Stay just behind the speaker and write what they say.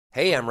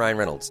Hey, I'm Ryan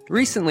Reynolds.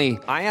 Recently,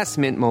 I asked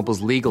Mint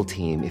Mobile's legal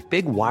team if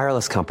big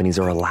wireless companies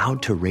are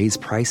allowed to raise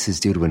prices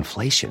due to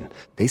inflation.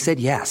 They said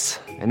yes.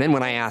 And then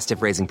when I asked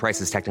if raising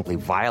prices technically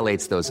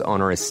violates those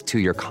onerous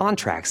two-year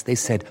contracts, they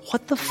said,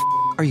 "What the f***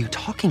 are you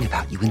talking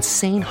about, you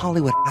insane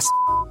Hollywood ass?"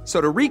 So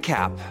to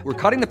recap, we're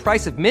cutting the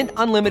price of Mint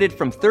Unlimited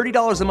from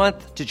 $30 a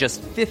month to just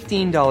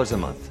 $15 a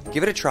month.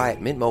 Give it a try at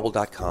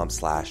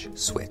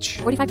mintmobile.com/switch.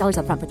 $45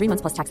 up front for 3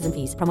 months plus taxes and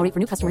fees. Promo rate for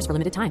new customers for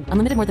limited time.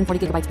 Unlimited more than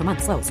 40 gigabytes per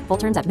month. Slows full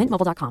terms at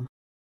mintmobile.com.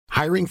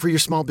 Hiring for your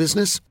small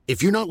business?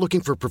 If you're not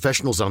looking for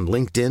professionals on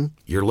LinkedIn,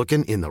 you're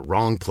looking in the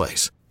wrong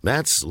place.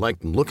 That's like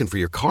looking for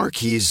your car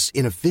keys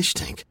in a fish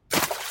tank.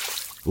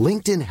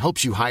 LinkedIn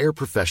helps you hire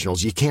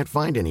professionals you can't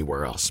find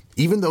anywhere else,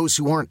 even those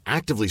who aren't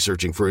actively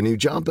searching for a new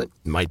job but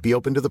might be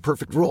open to the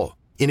perfect role.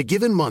 In a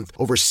given month,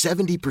 over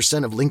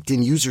 70% of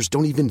LinkedIn users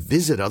don't even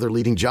visit other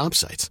leading job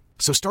sites.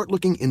 So start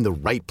looking in the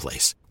right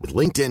place. With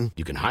LinkedIn,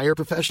 you can hire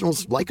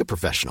professionals like a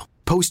professional.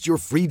 Post your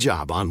free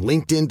job on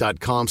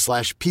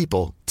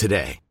linkedin.com/people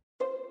today.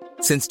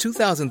 Since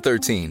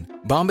 2013,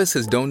 Bombas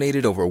has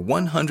donated over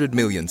 100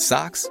 million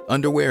socks,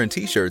 underwear, and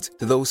T-shirts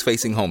to those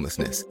facing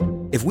homelessness.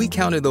 If we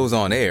counted those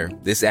on air,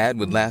 this ad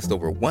would last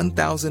over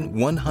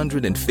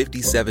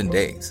 1,157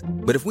 days.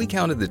 But if we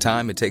counted the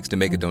time it takes to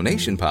make a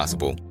donation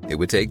possible, it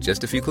would take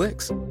just a few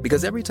clicks.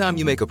 Because every time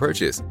you make a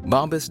purchase,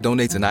 Bombas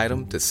donates an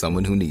item to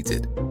someone who needs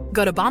it.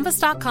 Go to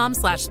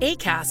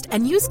bombas.com/ACAST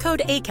and use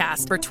code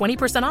ACAST for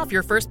 20% off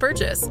your first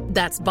purchase.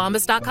 That's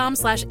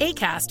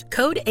bombas.com/ACAST,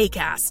 code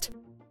ACAST.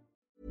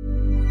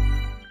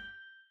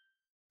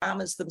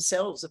 Farmers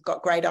themselves have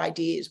got great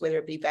ideas, whether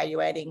it be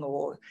value adding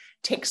or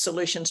tech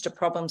solutions to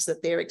problems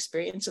that they're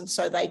experiencing,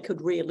 so they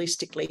could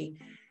realistically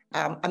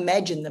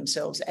imagine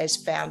themselves as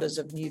founders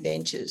of new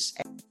ventures.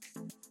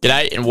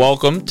 G'day and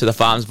welcome to the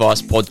Farms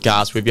Advice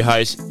podcast with your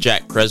host,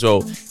 Jack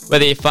Creswell.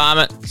 Whether you farm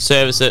it,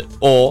 service it,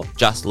 or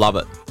just love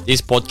it,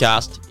 this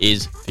podcast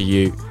is for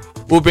you.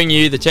 We'll bring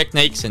you the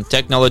techniques and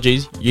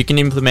technologies you can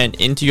implement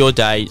into your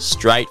day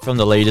straight from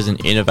the leaders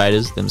and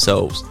innovators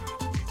themselves.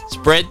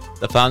 Spread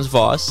the Farms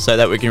Advice so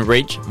that we can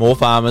reach more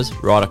farmers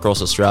right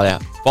across Australia.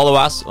 Follow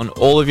us on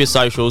all of your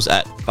socials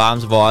at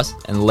Farms Advice,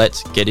 and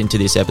let's get into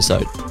this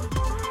episode.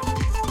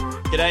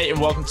 G'day and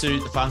welcome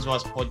to the Farms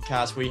Advice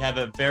podcast. We have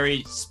a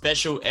very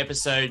special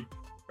episode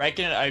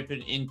breaking it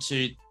open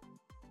into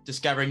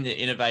discovering the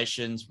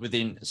innovations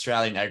within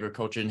Australian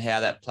agriculture and how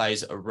that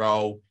plays a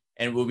role.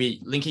 And we'll be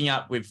linking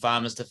up with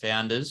Farmers to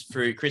Founders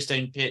through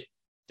Christine Pitt,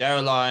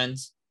 Darryl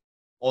Lyons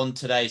on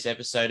today's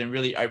episode, and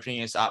really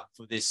opening us up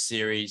for this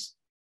series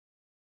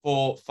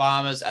for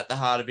farmers at the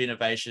heart of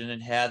innovation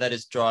and how that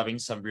is driving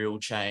some real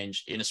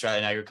change in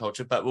Australian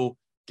agriculture. But we'll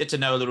get to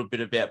know a little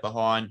bit about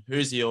behind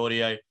who's the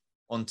audio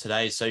on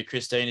today. So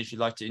Christine, if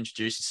you'd like to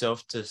introduce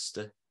yourself just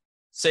to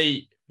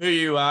see who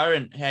you are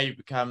and how you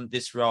become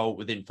this role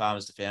within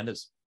Farmers to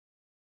Founders.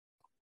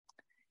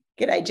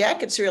 G'day,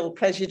 Jack. It's a real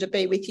pleasure to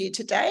be with you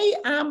today.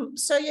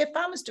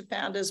 Farmers to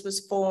Founders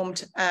was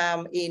formed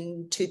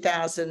in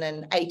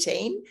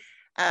 2018.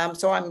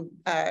 So I'm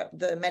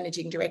the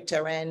managing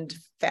director and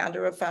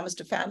founder of Farmers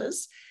to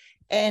Founders.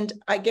 And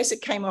I guess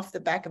it came off the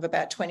back of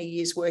about 20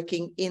 years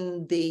working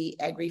in the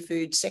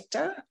agri-food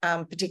sector,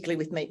 particularly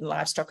with Meat and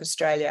Livestock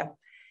Australia.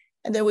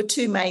 And there were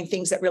two main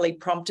things that really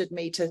prompted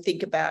me to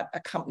think about a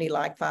company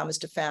like Farmers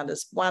to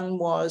Founders. One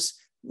was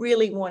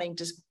really wanting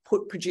to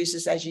put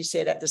producers, as you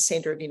said, at the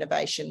centre of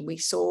innovation. We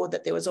saw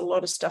that there was a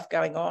lot of stuff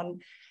going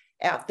on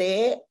out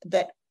there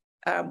that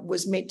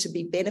was meant to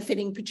be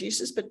benefiting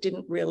producers, but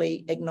didn't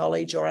really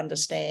acknowledge or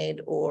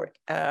understand or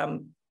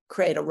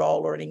create a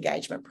role or an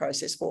engagement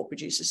process for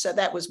producers. So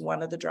that was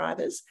one of the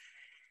drivers.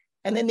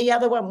 And then the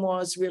other one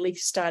was really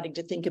starting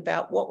to think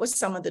about what were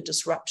some of the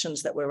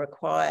disruptions that were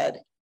required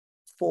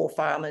for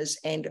farmers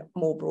and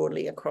more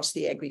broadly across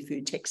the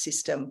agri-food tech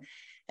system.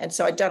 And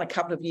so I'd done a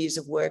couple of years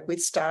of work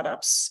with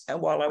startups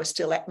while I was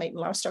still at Meat and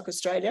Livestock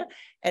Australia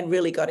and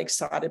really got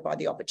excited by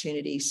the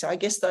opportunity. So I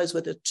guess those were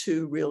the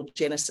two real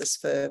genesis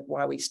for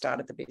why we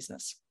started the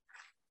business.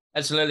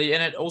 Absolutely.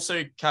 And it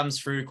also comes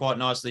through quite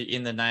nicely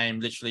in the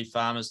name, literally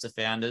Farmers to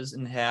Founders,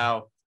 and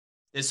how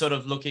they're sort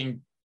of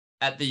looking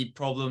at the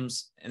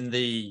problems and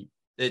they're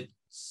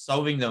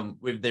solving them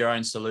with their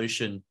own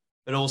solution,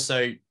 but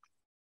also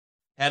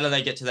how do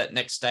they get to that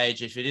next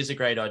stage if it is a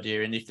great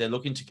idea and if they're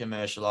looking to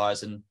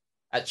commercialize and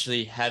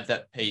actually have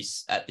that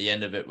piece at the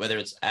end of it, whether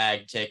it's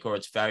ag tech or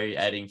it's value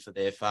adding for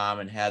their farm,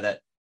 and how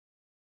that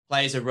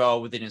plays a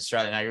role within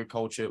Australian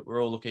agriculture.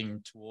 We're all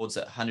looking towards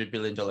that $100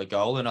 billion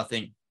goal. And I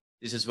think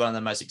this is one of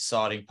the most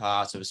exciting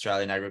parts of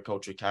Australian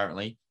agriculture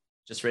currently.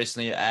 Just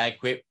recently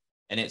at AgQuip,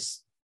 and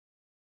it's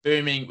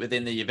booming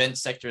within the event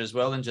sector as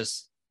well. And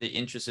just the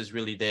interest is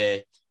really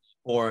there.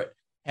 Or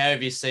how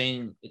have you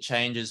seen the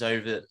changes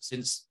over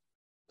since,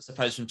 I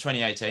suppose, from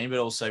 2018, but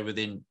also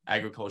within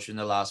agriculture in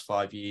the last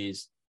 5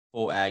 years?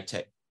 Or ag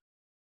tech?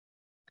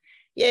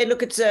 Yeah,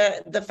 look, it's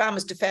the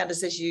Farmers to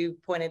Founders, as you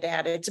pointed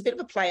out, it's a bit of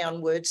a play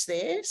on words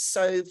there.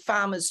 So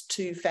Farmers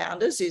to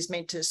Founders is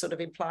meant to sort of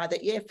imply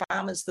that, yeah,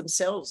 farmers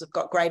themselves have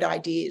got great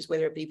ideas,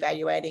 whether it be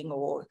evaluating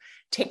or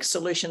tech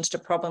solutions to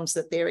problems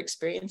that they're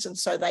experiencing. And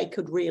so they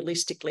could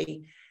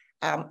realistically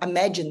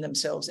imagine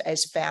themselves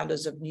as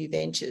founders of new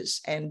ventures.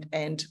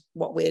 And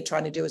what we're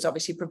trying to do is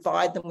obviously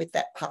provide them with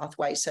that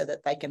pathway so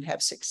that they can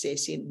have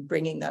success in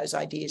bringing those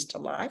ideas to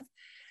life.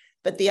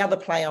 But the other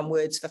play on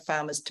words for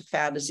Farmers to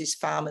Founders is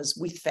farmers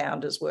with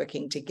founders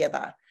working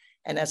together.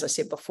 And as I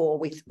said before,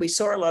 we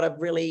saw a lot of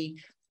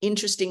really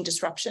interesting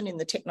disruption in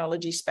the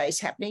technology space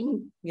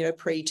happening,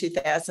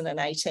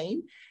 pre-2018.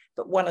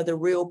 But one of the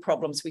real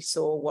problems we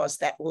saw was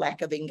that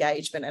lack of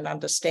engagement and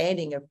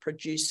understanding of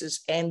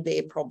producers and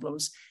their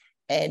problems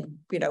and,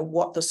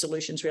 what the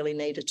solutions really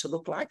needed to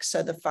look like.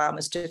 So the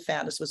Farmers to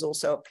Founders was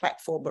also a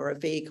platform or a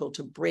vehicle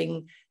to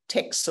bring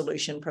tech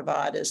solution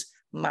providers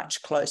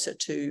much closer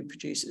to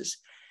producers.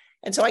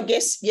 And so I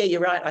guess, yeah, you're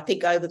right. I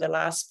think over the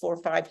last 4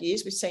 or 5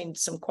 years, we've seen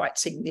some quite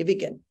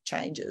significant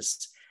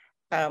changes,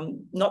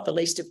 not the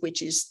least of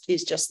which is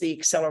just the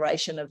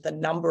acceleration of the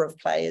number of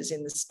players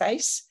in the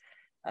space,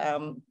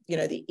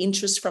 the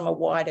interest from a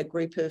wider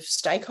group of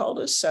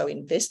stakeholders. So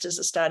investors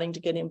are starting to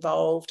get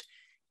involved.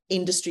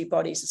 Industry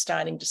bodies are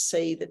starting to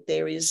see that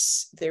there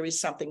is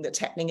something that's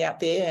happening out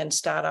there, and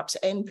startups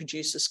and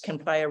producers can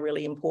play a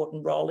really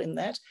important role in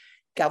that.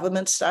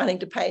 Government's starting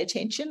to pay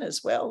attention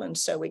as well. And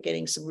so we're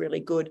getting some really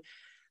good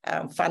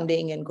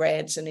funding and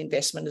grants and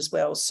investment as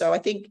well. So I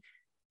think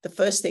the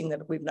first thing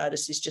that we've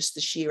noticed is just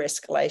the sheer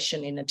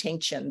escalation in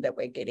attention that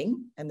we're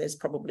getting. And there's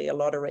probably a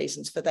lot of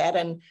reasons for that.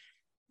 And,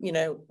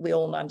 we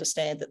all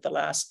understand that the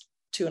last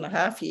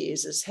 2.5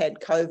 years has had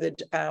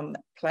COVID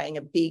playing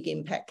a big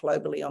impact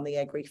globally on the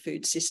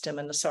agri-food system.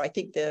 And so I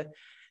think the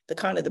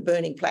kind of the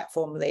burning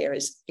platform there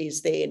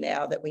is there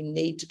now that we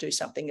need to do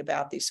something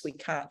about this. We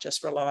can't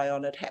just rely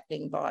on it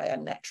happening by a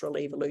natural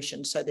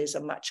evolution. So there's a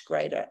much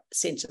greater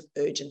sense of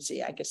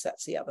urgency. I guess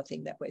that's the other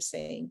thing that we're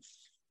seeing.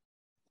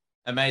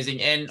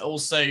 Amazing. And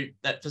also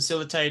that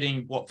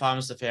facilitating what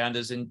Farmers to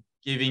Founders and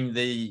giving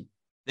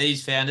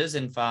these founders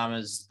and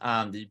farmers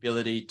the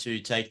ability to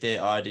take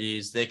their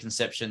ideas, their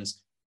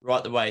conceptions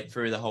right the way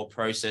through the whole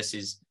process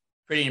is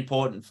pretty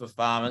important for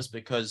farmers,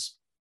 because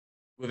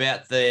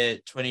without their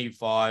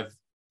 25,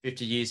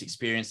 50 years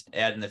experience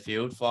out in the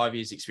field, 5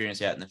 years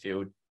experience out in the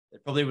field, they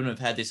probably wouldn't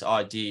have had this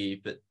idea,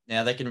 but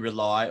now they can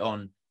rely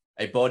on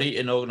a body,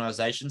 an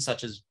organisation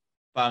such as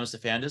Farmers to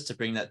Founders to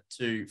bring that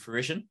to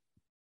fruition.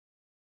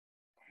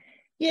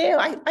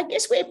 Yeah, I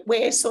guess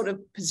we're sort of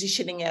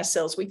positioning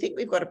ourselves. We think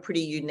we've got a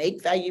pretty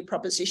unique value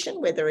proposition,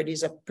 whether it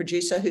is a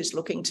producer who's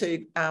looking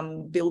to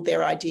build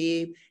their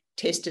idea,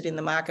 test it in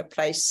the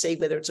marketplace, see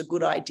whether it's a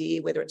good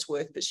idea, whether it's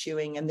worth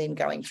pursuing, and then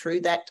going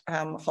through that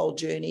whole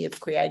journey of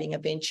creating a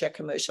venture,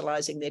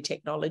 commercializing their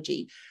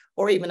technology,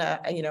 or even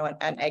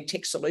an ag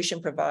tech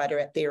solution provider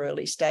at their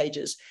early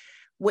stages.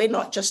 We're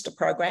not just a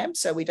program,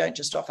 so we don't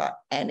just offer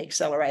an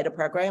accelerator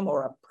program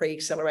or a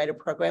pre-accelerator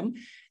program.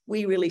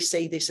 We really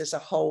see this as a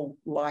whole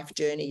life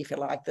journey, if you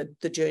like,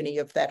 the journey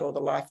of that, or the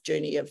life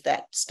journey of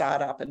that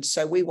startup. And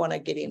so we want to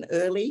get in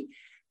early.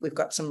 We've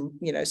got some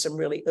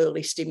really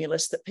early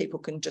stimulus that people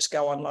can just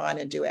go online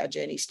and do our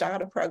Journey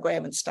Starter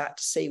program and start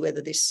to see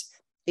whether this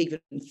even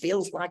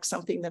feels like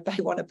something that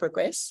they want to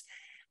progress.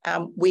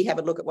 We have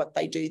a look at what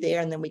they do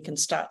there, and then we can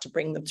start to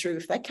bring them through.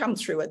 If they come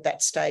through at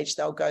that stage,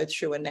 they'll go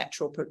through a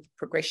natural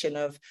progression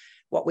of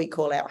what we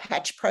call our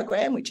Hatch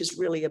program, which is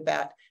really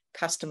about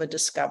customer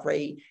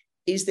discovery.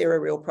 Is there a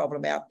real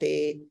problem out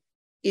there?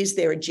 Is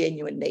there a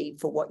genuine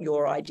need for what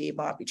your idea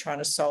might be trying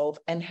to solve?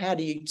 And how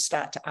do you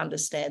start to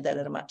understand that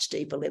at a much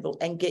deeper level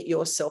and get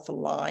yourself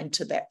aligned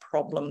to that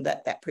problem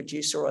that that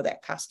producer or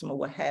that customer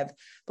will have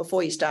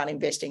before you start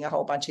investing a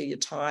whole bunch of your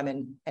time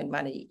and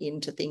money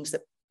into things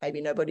that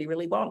maybe nobody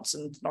really wants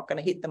and not going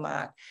to hit the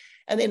mark.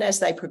 And then as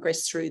they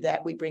progress through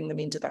that, we bring them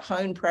into the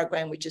Hone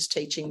program, which is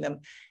teaching them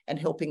and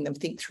helping them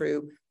think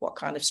through, what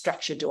kind of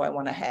structure do I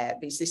want to have?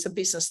 Is this a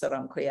business that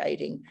I'm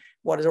creating?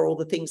 What are all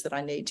the things that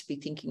I need to be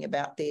thinking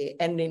about there?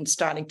 And then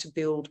starting to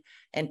build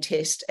and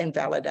test and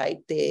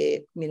validate their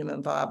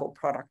minimum viable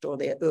product or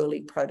their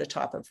early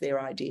prototype of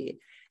their idea.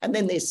 And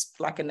then there's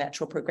like a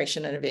natural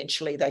progression, and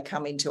eventually they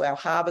come into our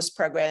Harvest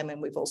program. And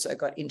we've also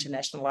got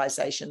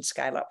internationalization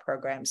scale-up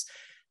programs,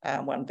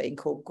 one being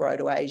called Grow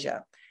to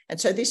Asia. And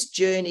so this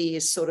journey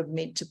is sort of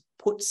meant to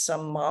put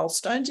some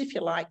milestones, if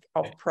you like,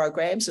 of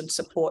programs and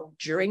support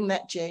during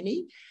that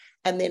journey.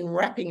 And then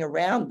wrapping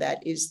around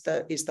that is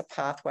the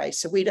pathway.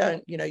 So we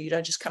don't, you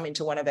don't just come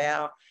into one of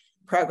our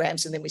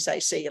programs and then we say,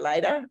 see you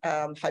later,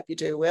 hope you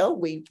do well.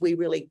 We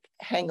really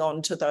hang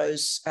on to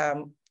those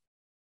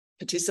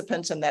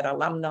participants and that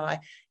alumni,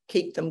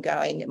 keep them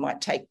going. It might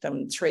take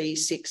them 3,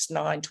 6,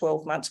 9,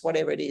 12 months,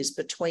 whatever it is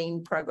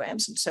between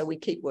programs. And so we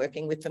keep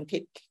working with them,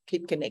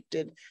 keep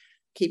connected,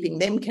 keeping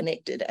them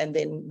connected. And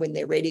then when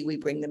they're ready, we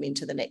bring them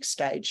into the next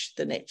stage,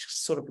 the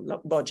next sort of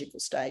logical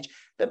stage.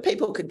 But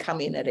people can come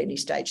in at any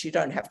stage. You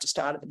don't have to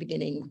start at the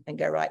beginning and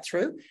go right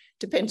through.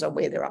 Depends on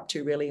where they're up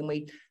to, really. And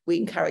we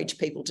encourage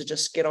people to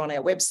just get on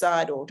our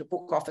website or to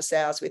book office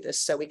hours with us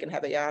so we can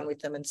have a yarn with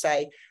them and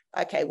say,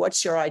 okay,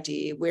 what's your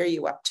idea? Where are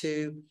you up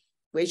to?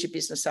 Where's your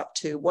business up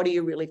to? What are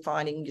you really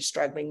finding you're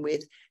struggling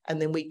with?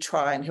 And then we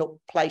try and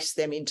help place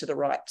them into the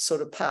right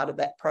sort of part of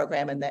that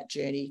program and that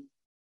journey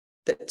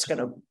that's going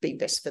to be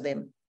best for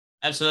them.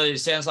 Absolutely. It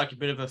sounds like a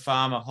bit of a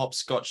farmer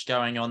hopscotch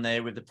going on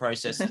there with the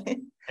process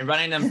and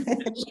running them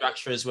through the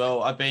structure as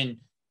well. I've been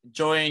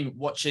enjoying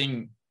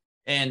watching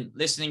and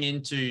listening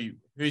into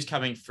who's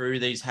coming through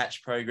these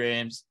hatch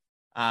programs,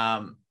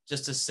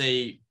 just to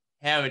see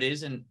how it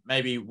is and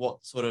maybe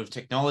what sort of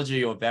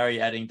technology or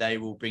value adding they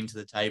will bring to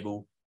the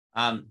table.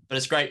 But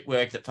it's great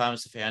work that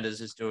Farmers to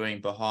Founders is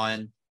doing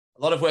behind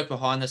a lot of work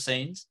behind the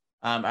scenes.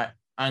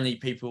 Only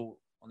people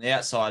on the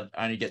outside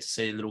only get to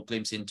see a little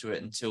glimpse into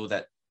it until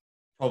that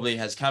probably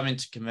has come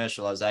into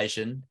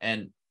commercialization,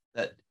 and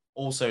that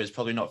also is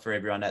probably not for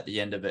everyone at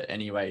the end of it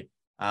anyway.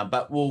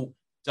 But we'll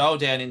dial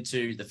down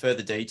into the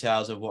further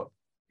details of what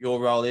your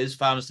role is,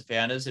 Farmers to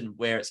Founders, and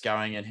where it's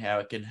going and how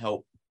it can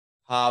help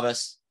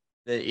harvest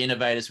the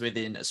innovators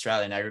within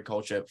Australian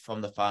agriculture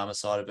from the farmer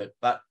side of it.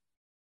 But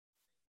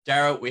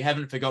Daryl, we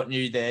haven't forgotten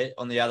you there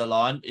on the other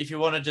line. If you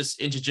want to just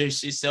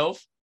introduce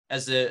yourself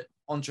as an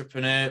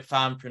entrepreneur,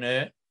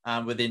 farmpreneur,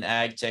 within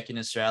ag tech in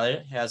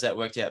Australia. How's that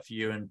worked out for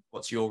you, and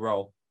what's your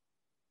role?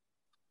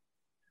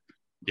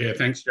 Yeah,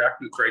 thanks, Jack.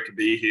 It's great to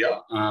be here.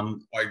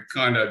 I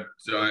kind of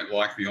don't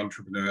like the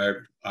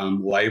entrepreneur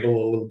label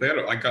a little bit.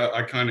 I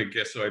kind of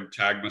guess I'd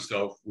tag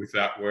myself with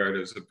that word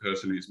as a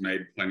person who's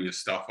made plenty of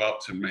stuff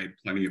ups and made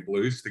plenty of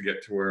blues to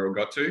get to where I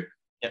got to.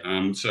 Yep.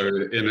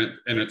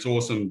 It's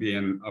awesome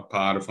being a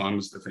part of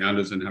Farmers to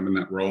Founders and having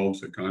that role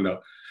to kind of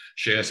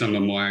share some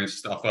of my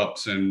stuff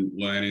ups and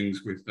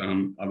learnings with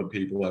other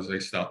people as they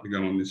start to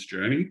go on this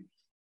journey.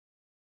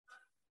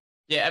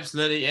 Yeah,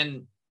 absolutely.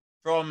 And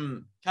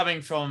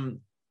coming from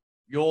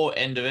your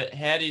end of it,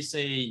 how do you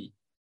see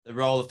the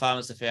role of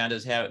Farmers to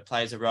Founders, how it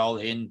plays a role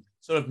in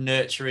sort of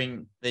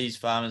nurturing these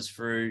farmers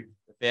through,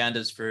 the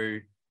founders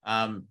through,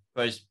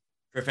 both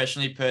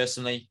professionally,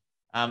 personally,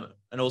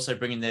 and also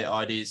bringing their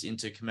ideas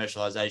into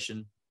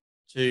commercialization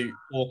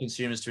for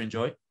consumers to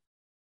enjoy?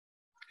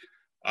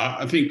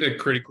 I think the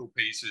critical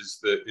piece is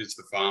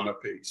the farmer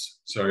piece.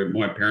 So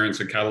my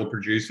parents are cattle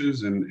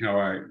producers, and how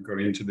I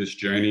got into this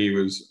journey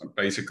was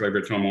basically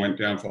every time I went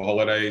down for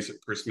holidays at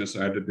Christmas,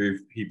 I had to do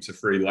heaps of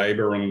free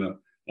labor on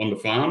the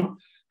farm,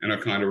 and I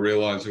kind of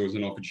realized there was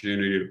an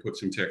opportunity to put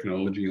some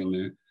technology on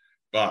there.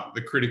 But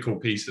the critical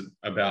piece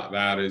about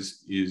that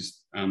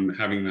is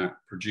having that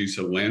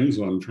producer lens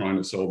on trying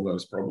to solve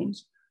those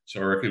problems.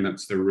 So I reckon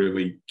that's the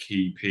really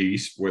key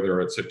piece,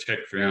 whether it's a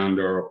tech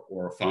founder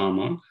or a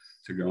farmer,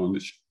 to go on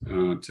this,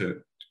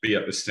 to be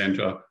at the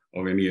center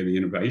of any of the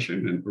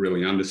innovation and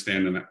really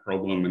understanding that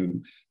problem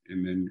and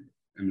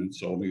then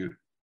solving it.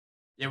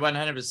 Yeah,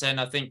 100%.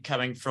 I think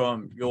coming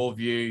from your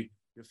view,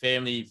 your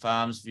family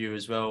farm's view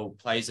as well,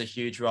 plays a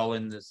huge role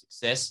in the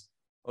success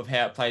of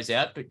how it plays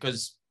out,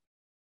 because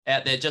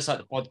out there, just like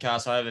the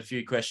podcast, I have a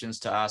few questions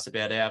to ask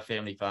about our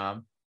family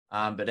farm,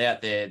 but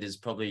out there's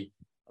probably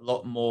a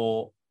lot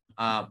more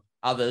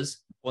others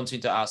wanting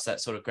to ask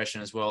that sort of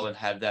question as well and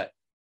have that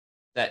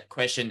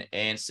question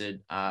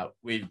answered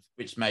with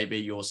which may be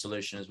your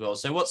solution as well.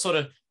 So what sort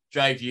of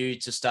drove you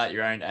to start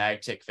your own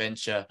ag tech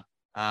venture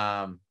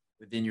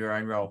within your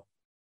own role?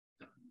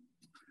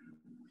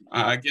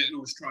 Again, I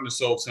was trying to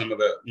solve some of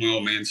the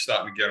old man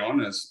starting to get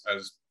on as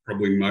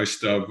probably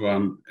most of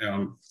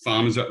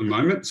farmers at the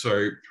moment.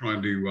 So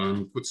trying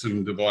to put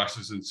some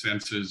devices and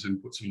sensors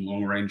and put some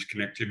long range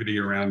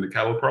connectivity around the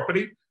cattle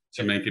property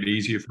to make it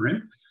easier for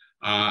him.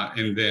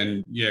 And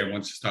then,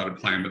 once I started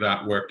playing with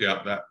that, worked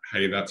out that,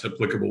 hey, that's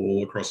applicable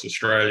all across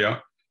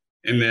Australia.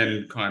 And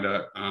then kind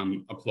of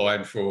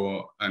applied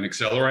for an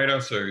accelerator.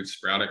 So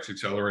SproutX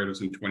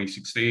Accelerators in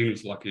 2016. I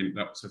was lucky,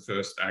 that was the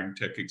first ag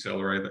tech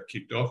accelerator that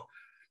kicked off.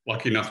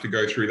 Lucky enough to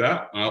go through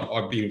that.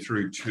 I've been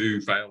through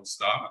 2 failed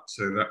startups.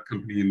 So that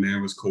company in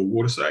there was called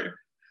WaterSave.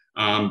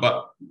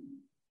 But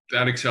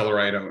that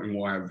accelerator and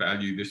why I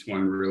value this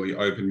one really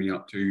opened me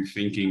up to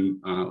thinking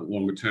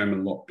longer term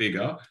and a lot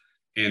bigger.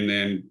 And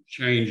then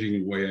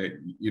changing where,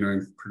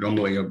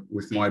 predominantly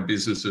with my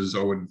businesses,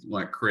 I would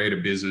create a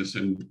business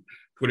and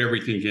put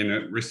everything in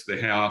it, risk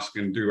the house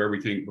and do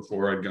everything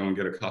before I'd go and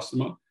get a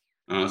customer.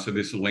 So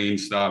this lean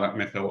startup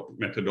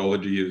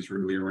methodology is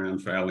really around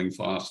failing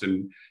fast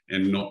and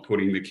not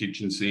putting the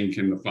kitchen sink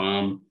in the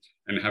farm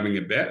and having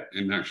a bet,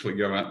 and actually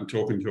go out and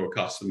talking to a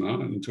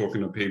customer and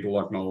talking to people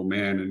like my old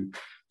man and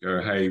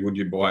go, hey, would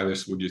you buy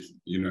this? Would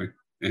you,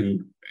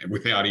 and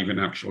without even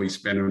actually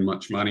spending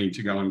much money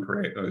to go and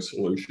create those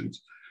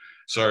solutions.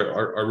 So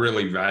I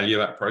really value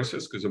that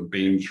process because I've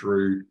been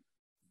through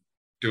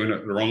doing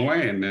it the wrong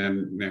way and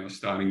then now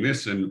starting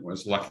this, and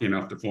was lucky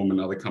enough to form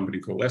another company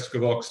called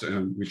Escavox,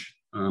 which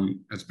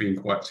has been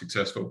quite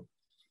successful.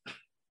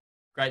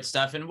 Great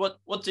stuff. And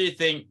what do you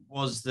think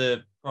was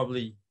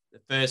probably the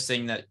first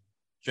thing that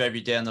drove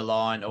you down the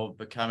line of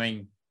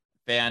becoming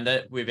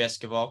founder with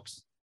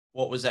Escavox?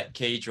 What was that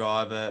key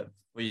driver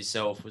for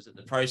yourself? Was it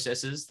the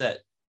processes that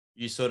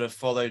you sort of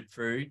followed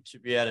through to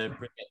be able to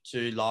bring it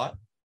to light?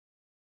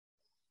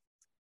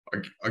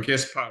 I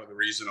guess part of the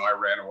reason I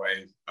ran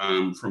away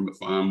from the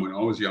farm when I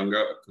was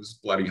younger was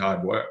bloody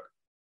hard work.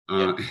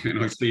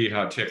 And I see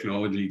how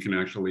technology can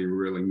actually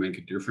really make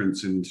a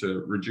difference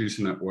into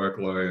reducing that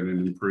workload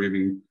and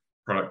improving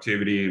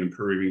productivity and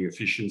improving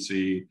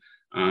efficiency.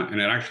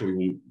 And it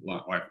actually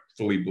will, I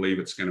fully believe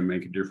it's going to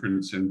make a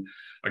difference. And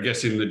I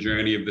guess in the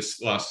journey of this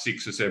last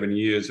 6 or 7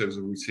 years, as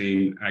we've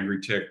seen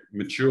agri-tech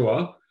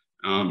mature,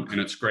 and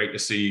it's great to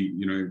see,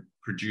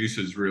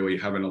 producers really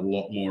having a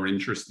lot more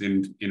interest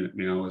in it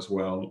now as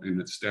well. And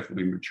it's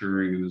definitely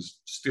maturing, and there's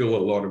still a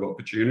lot of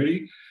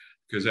opportunity,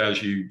 because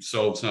as you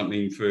solve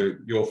something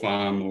for your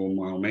farm or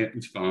my old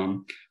man's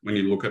farm, when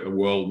you look at the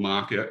world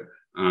market,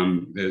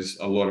 there's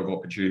a lot of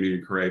opportunity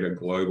to create a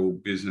global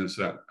business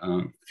that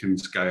can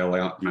scale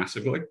out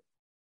massively.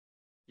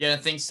 Yeah, I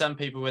think some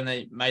people, when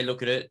they may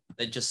look at it,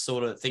 they just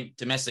sort of think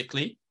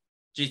domestically.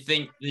 Do you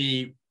think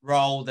the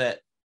role that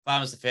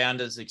Farmers to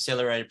Founders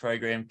Accelerator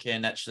Program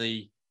can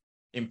actually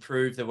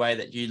improve the way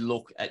that you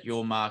look at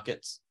your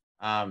markets,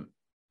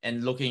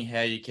 and looking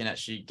how you can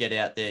actually get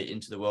out there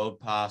into the world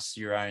past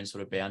your own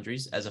sort of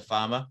boundaries as a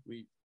farmer?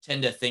 We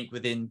tend to think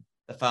within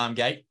the farm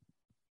gate.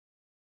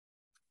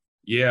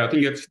 Yeah, I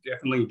think it's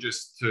definitely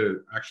just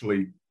to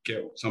actually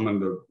get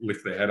someone to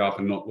lift their head up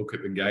and not look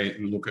at the gate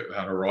and look at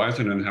that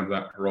horizon, and have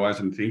that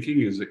horizon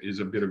thinking is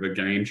a bit of a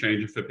game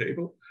changer for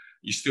people.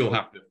 You still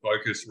have to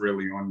focus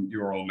really on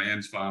your old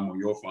man's farm or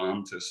your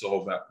farm to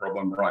solve that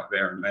problem right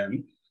there and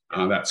then.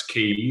 That's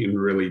key, and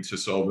really to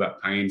solve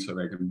that pain so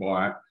they can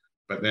buy it.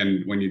 But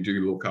then when you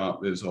do look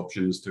up, there's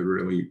options to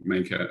really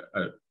make a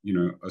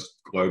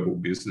global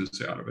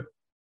business out of it.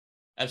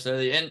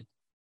 Absolutely. And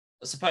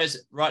I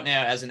suppose right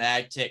now, as an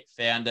ag tech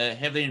founder,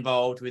 heavily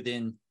involved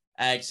within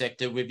ag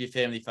sector with your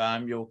family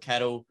farm, your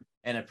cattle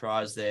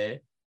enterprise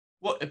there,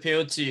 what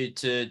appealed to you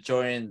to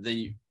join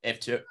the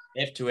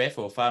F2F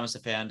or Farmers to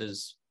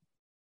Founders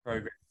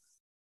program?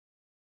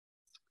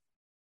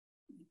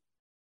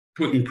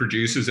 Putting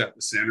producers at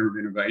the center of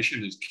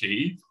innovation is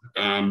key,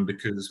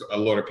 because a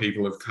lot of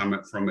people have come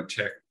from a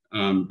tech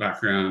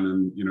background,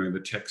 and the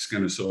tech's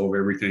going to solve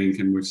everything,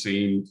 and we've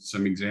seen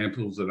some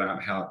examples of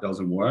that, how it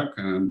doesn't work.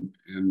 And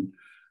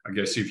I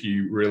guess if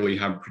you really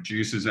have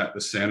producers at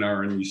the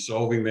center and you're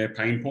solving their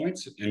pain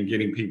points and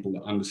getting people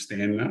to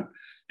understand that,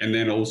 and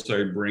then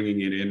also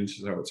bringing it in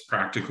so it's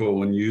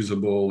practical and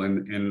usable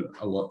and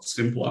a lot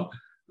simpler.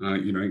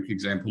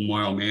 Example,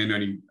 my old man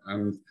only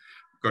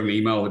got an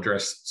email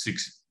address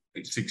six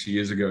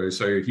years ago.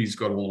 So he's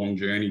got a long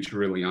journey to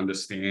really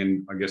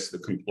understand, I guess, the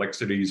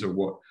complexities of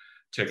what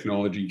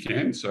technology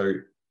can. So,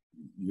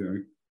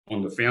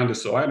 on the founder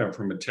side, or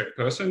from a tech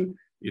person,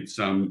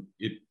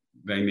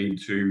 they need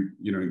to,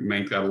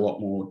 make that a lot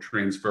more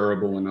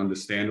transferable and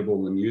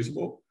understandable and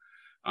usable.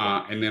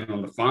 And then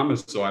on the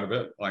farmer's side of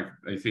it, like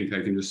they think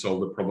they can just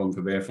solve the problem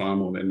for their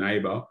farm or their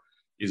neighbor,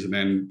 is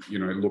then,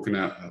 looking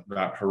at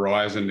that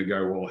horizon to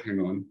go, well, hang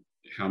on,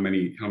 how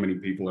many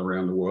people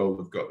around the world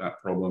have got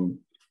that problem?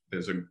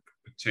 There's a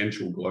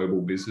potential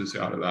global business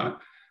out of that.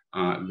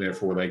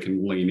 Therefore, they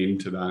can lean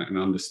into that and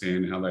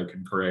understand how they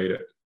can create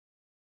it.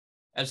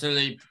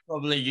 Absolutely.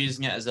 Probably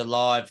using it as a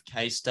live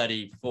case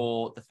study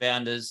for the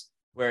founders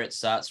where it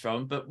starts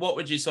from. But what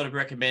would you sort of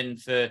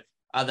recommend for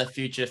other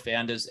future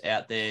founders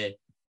out there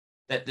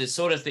that they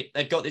sort of think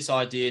they've got this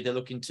idea,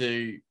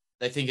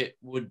 they think it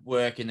would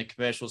work in the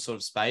commercial sort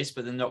of space,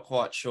 but they're not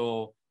quite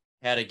sure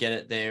how to get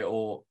it there,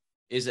 or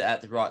is it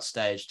at the right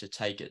stage to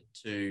take it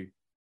to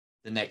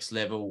the next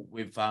level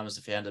with Farmers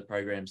to Founder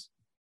programs?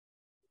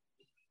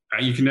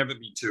 You can never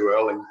be too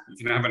early. You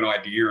can have an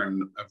idea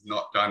and have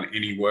not done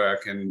any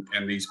work, and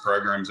these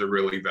programs are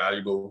really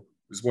valuable.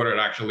 Is what it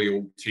actually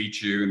will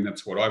teach you, and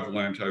that's what I've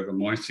learned over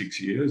my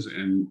 6 years,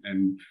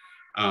 and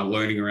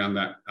learning around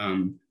that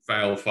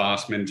fail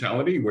fast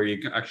mentality, where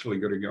you actually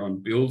got to go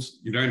and build.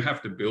 You don't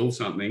have to build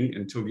something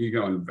until you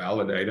go and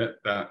validate it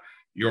that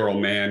your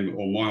old man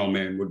or my old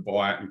man would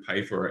buy it and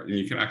pay for it, and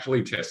you can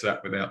actually test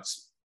that without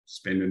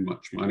spending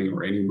much money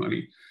or any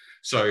money.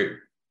 So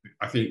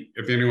I think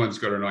if anyone's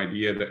got an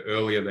idea, the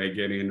earlier they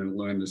get in and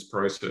learn this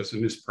process,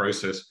 and this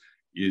process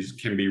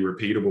can be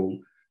repeatable.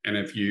 And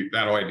if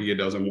that idea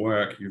doesn't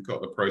work, you've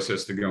got the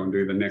process to go and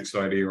do the next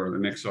idea or the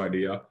next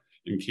idea,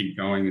 and keep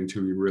going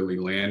until you really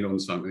land on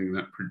something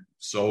that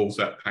solves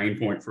that pain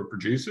point for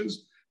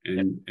producers,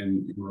 and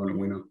you're on a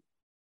winner.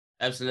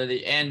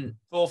 Absolutely. And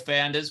for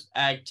founders,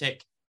 ag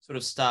tech sort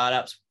of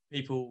startups,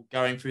 people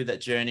going through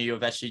that journey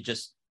of actually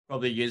just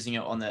probably using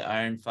it on their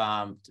own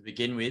farm to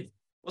begin with,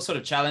 what sort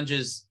of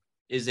challenges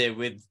is there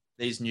with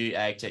these new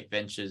ag tech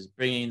ventures,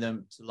 bringing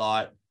them to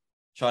light,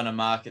 trying to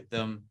market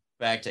them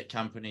for ag tech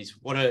companies?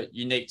 What are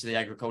unique to the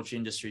agriculture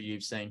industry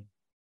you've seen?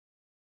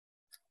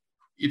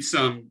 It's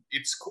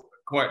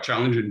quite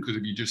challenging, because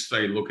if you just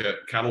say look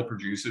at cattle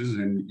producers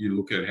and you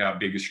look at how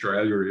big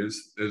Australia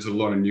is, there's a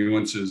lot of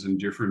nuances and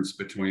difference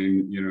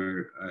between, you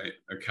know,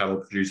 a cattle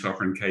producer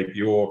offering Cape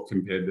York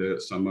compared to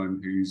someone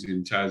who's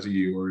in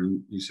Tassie or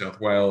in New South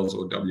Wales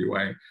or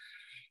WA.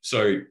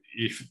 So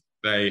if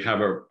they have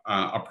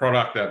a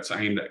product that's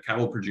aimed at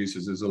cattle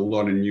producers, there's a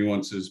lot of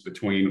nuances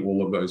between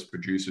all of those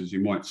producers. You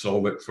might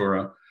solve it for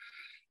a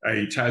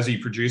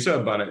Tassie producer,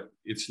 but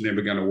it's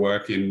never going to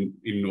work in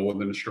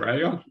Northern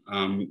Australia.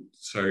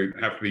 So you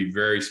have to be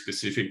very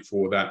specific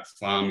for that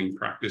farming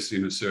practice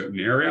in a certain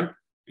area,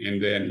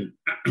 and then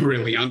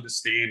really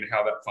understand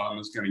how that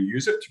farmer's going to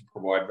use it to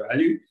provide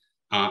value.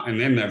 And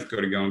then they've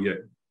got to go and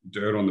get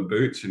dirt on the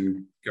boots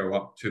and go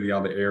up to the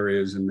other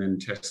areas and then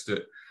test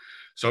it.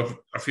 So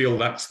I feel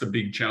that's the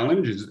big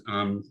challenge is,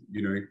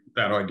 you know,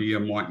 that idea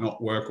might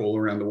not work all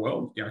around the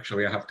world. You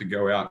actually have to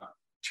go out,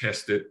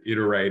 test it,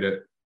 iterate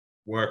it,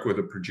 work with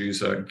a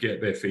producer,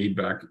 get their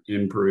feedback,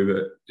 improve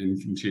it,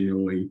 and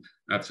continually.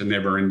 That's a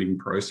never-ending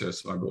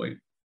process, I believe.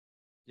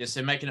 Yeah,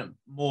 so making it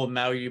more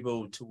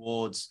malleable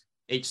towards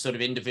each sort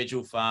of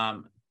individual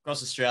farm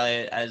across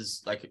Australia.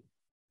 As like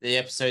the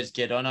episodes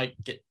get on, I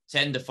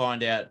tend to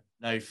find out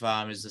no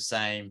farm is the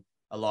same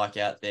alike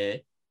out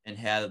there, and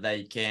how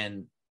they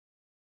can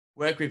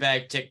work with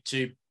ag tech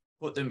to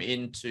put them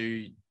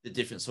into the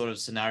different sort of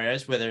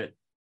scenarios, whether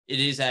it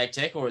is ag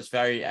tech or it's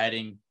value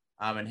adding,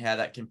 and how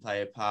that can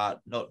play a part.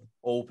 Not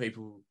all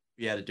people will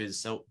be able to do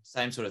the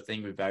same sort of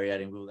thing with value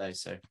adding, will they?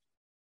 So,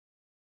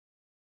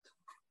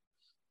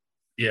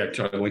 yeah,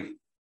 totally.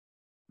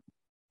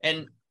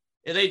 And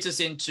it leads us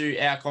into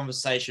our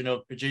conversation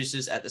of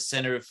producers at the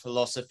center of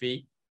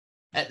philosophy,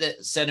 at the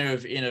center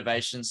of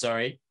innovation,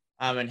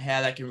 and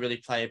how that can really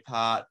play a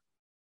part,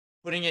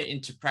 putting it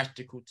into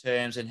practical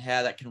terms and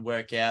how that can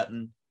work out,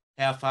 and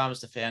how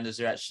Farmers to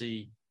Founders are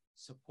actually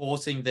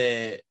supporting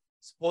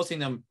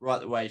them right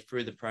the way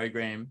through the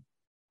program.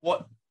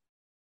 What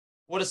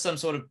are some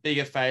sort of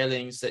bigger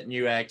failings that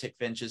new ag tech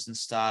ventures and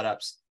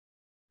startups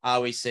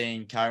are we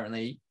seeing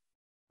currently,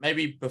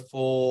 maybe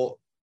before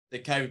the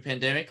COVID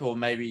pandemic, or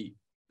maybe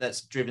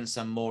that's driven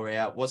some more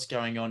out? What's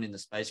going on in the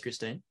space,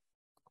 Christine?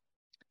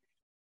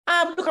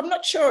 Look, I'm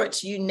not sure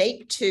it's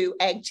unique to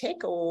ag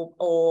tech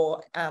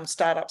or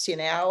startups in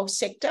our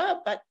sector,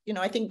 but, you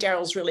know, I think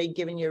Daryl's really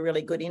given you a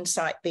really good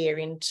insight there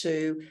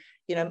into,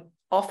 you know,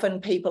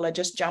 often people are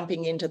just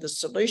jumping into the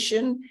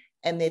solution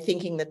and they're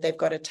thinking that they've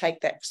got to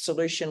take that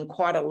solution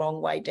quite a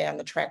long way down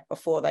the track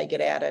before they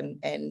get out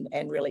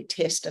and really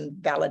test and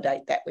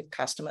validate that with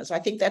customers. I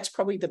think that's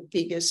probably the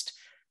biggest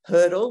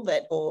hurdle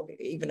that, or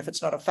even if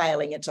it's not a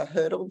failing, it's a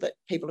hurdle that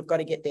people have got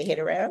to get their head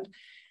around.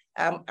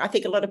 I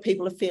think a lot of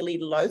people are fairly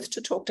loath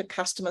to talk to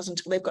customers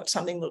until they've got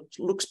something that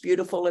looks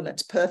beautiful and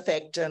it's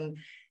perfect, and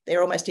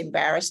they're almost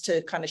embarrassed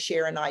to kind of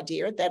share an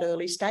idea at that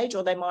early stage,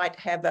 or they might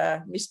have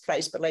a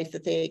misplaced belief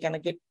that they're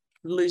going to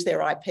lose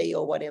their IP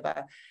or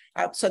whatever.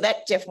 So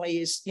that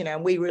definitely is, you know,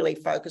 we really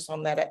focus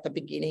on that at the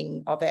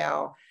beginning of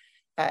our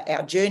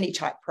journey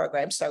type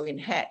program, so in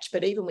Hatch.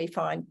 But even we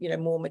find, you know,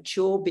 more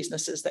mature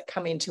businesses that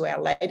come into our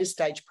later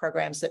stage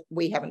programs that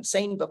we haven't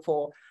seen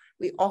before,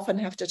 we often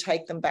have to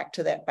take them back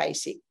to that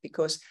basic,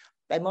 because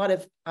they might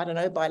have, I don't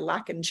know, by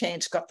luck and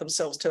chance got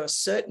themselves to a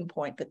certain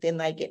point, but then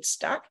they get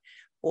stuck,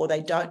 or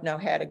they don't know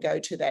how to go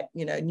to that,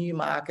 you know, new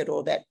market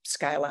or that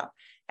scale up.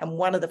 And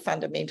one of the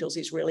fundamentals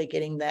is really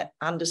getting that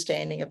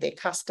understanding of their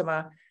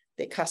customer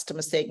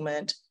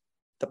segment,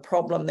 the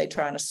problem they're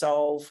trying to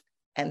solve,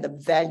 and the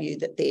value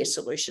that their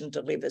solution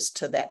delivers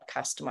to that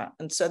customer.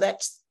 And so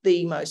that's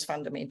the most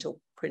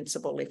fundamental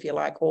principle, if you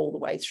like, all the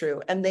way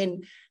through. And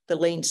then the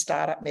lean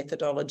startup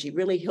methodology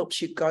really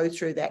helps you go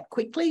through that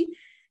quickly,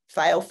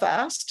 fail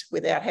fast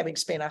without having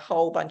spent a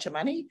whole bunch of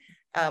money,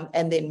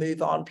 and then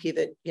move on,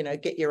 pivot, you know,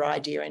 get your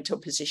idea into a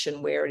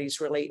position where it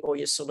is really, or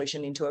your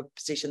solution into a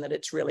position that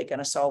it's really going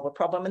to solve a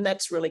problem. And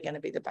that's really going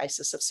to be the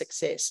basis of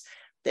success.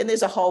 Then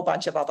there's a whole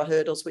bunch of other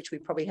hurdles, which we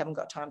probably haven't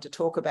got time to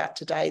talk about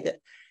today, that,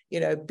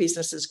 you know,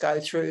 businesses go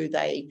through.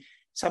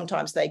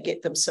 Sometimes they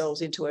get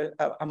themselves into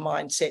a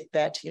mindset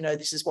that, you know,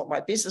 this is what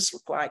my business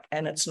looks like,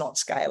 and it's not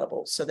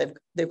scalable. So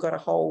they've got a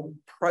whole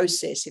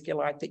process, if you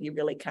like, that you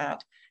really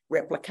can't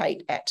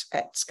replicate at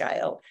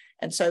scale.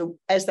 And so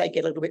as they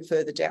get a little bit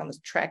further down the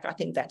track, I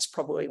think that's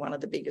probably one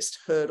of the biggest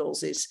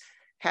hurdles is,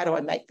 how do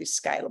I make this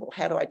scalable?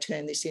 How do I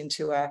turn this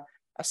into a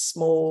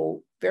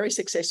small, very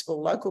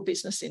successful local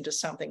business into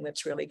something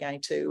that's really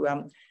going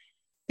to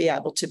be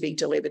able to be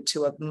delivered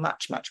to a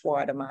much, much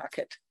wider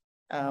market?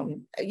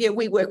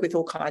 We work with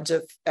all kinds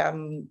of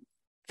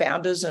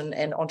founders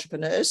and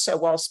entrepreneurs. So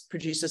whilst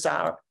producers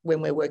are,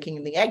 when we're working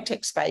in the ag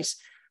tech space,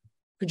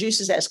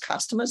 producers as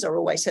customers are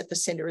always at the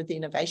centre of the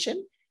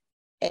innovation.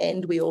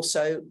 And we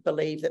also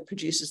believe that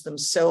producers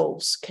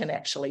themselves can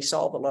actually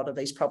solve a lot of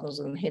these problems,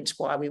 and hence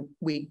why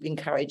we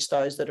encourage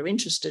those that are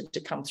interested to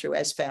come through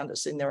as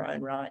founders in their own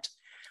right.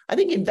 I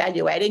think in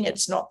value adding,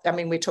 it's not, I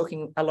mean, we're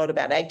talking a lot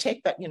about ag tech,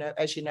 but, you know,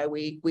 as you know,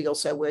 we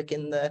also work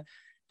in the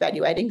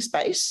value adding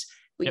space.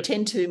 We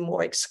tend to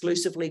more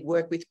exclusively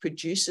work with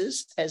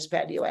producers as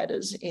value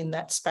adders in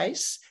that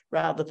space,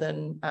 rather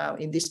than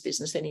in this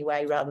business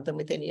anyway, rather than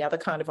with any other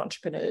kind of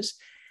entrepreneurs.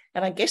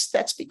 And I guess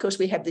that's because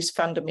we have this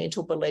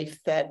fundamental belief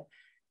that,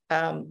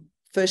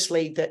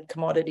 firstly, that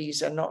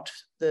commodities are not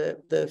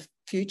the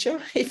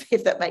future,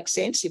 if that makes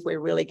sense, if we're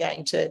really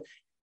going to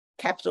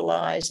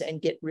capitalise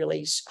and get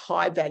really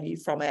high value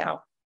from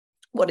our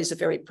what is a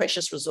very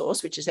precious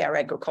resource, which is our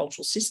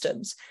agricultural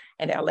systems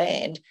and our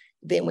land,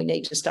 then we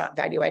need to start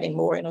valuating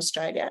more in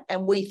Australia.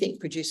 And we think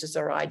producers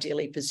are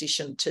ideally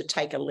positioned to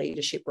take a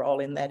leadership role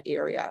in that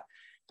area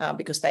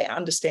because they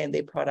understand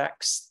their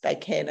products, they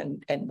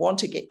can and want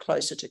to get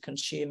closer to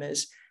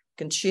consumers.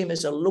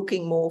 Consumers are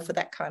looking more for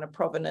that kind of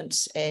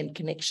provenance and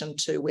connection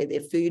to where their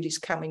food is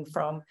coming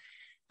from.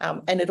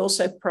 And it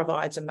also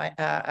provides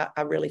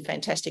a really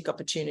fantastic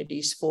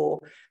opportunities for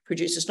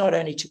producers not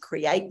only to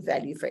create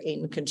value for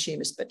end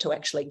consumers, but to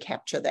actually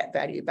capture that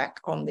value back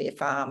on their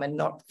farm and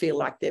not feel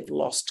like they've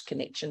lost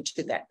connection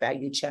to that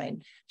value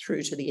chain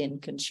through to the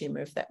end consumer,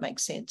 if that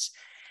makes sense.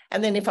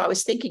 And then if I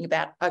was thinking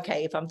about,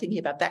 okay, if I'm thinking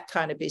about that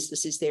kind of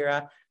business, is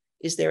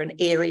there an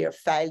area of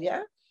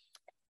failure?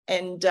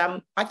 And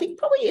I think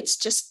probably it's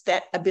just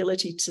that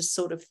ability to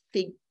sort of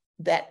think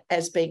that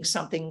as being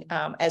something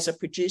as a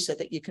producer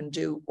that you can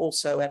do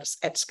also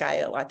at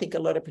scale. I think a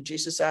lot of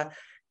producers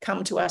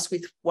come to us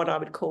with what I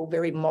would call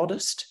very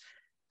modest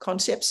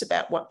concepts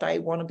about what they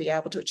want to be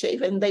able to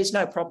achieve. And there's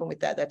no problem with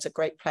that. That's a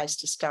great place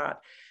to start.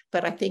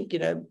 But I think,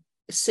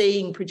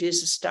 seeing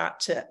producers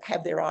start to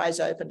have their eyes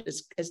opened,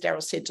 as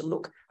Daryl said, to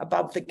look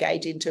above the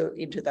gate into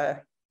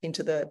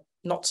the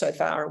not so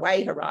far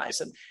away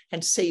horizon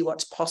and see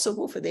what's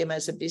possible for them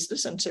as a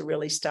business and to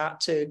really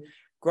start to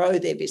grow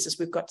their business.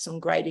 We've got some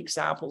great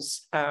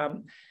examples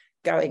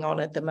going on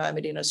at the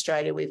moment in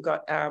Australia. We've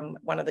got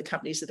one of the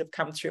companies that have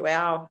come through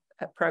our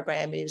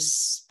program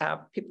is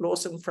Pip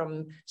Lawson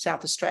from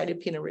South Australia,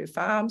 Pinaroo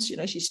Farms.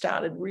 She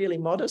started really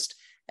modest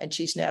and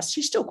she's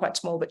still quite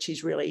small, but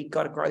she's really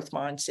got a growth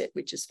mindset,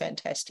 which is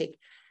fantastic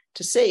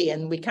to see.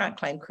 And we can't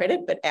claim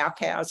credit, but Our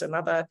Cows,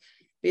 another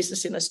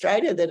business in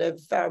Australia that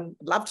have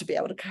loved to be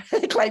able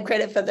to claim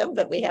credit for them,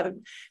 but we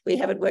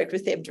haven't worked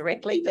with them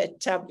directly.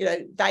 But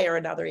they are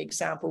another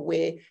example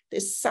where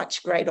there's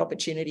such great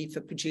opportunity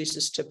for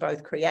producers to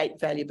both create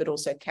value but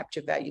also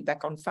capture value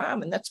back on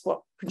farm, and that's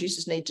what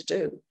producers need to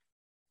do.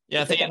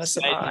 Yeah, I think going to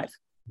survive.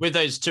 With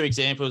those two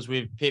examples,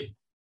 with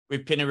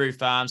Pinaroo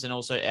Farms and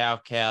also Our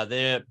Cow,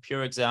 they're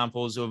pure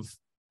examples of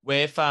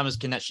where farmers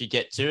can actually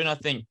get to, and I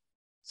think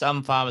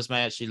some farmers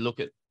may actually look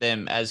at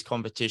them as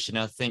competition.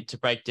 I think to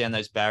break down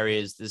those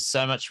barriers, there's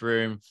so much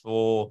room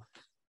for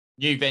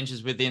new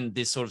ventures within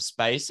this sort of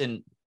space,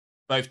 and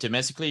both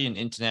domestically and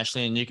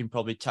internationally, and you can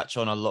probably touch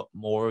on a lot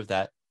more of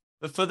that.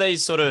 But for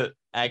these sort of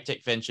ag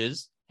tech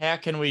ventures, how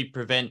can we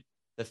prevent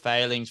the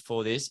failings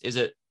for this? Is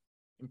it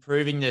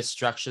improving their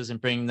structures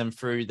and bringing them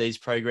through these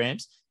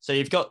programs? So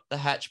you've got the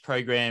Hatch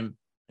program,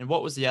 and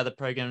what was the other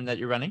program that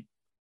you're running?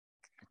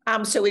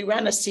 So we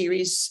run a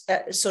series,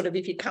 sort of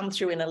if you come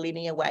through in a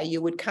linear way,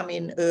 you would come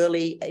in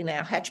early in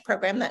our Hatch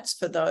program. That's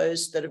for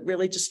those that have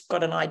really just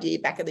got an idea,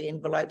 back of the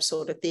envelope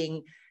sort of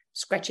thing,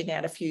 scratching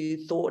out a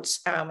few thoughts.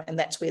 And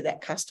that's where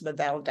that customer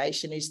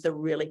validation is the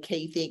really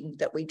key thing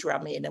that we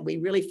drum in. And we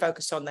really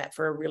focus on that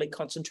for a really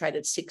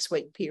concentrated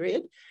 6-week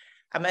period.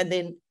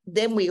 And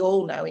then we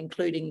all know,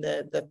 including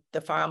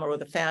the farmer or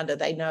the founder,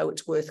 they know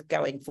it's worth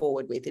going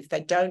forward with. If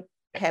they don't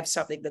have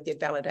something that they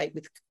validate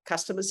with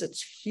customers,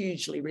 it's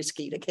hugely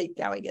risky to keep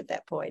going at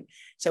that point.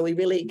 So we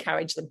really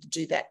encourage them to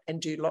do that and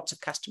do lots of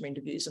customer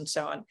interviews and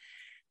so on.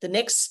 The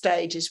next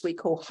stage is we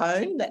call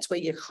hone. That's where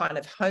you're kind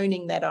of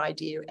honing that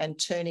idea and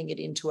turning it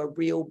into a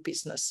real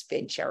business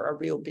venture, a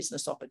real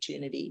business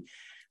opportunity.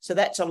 So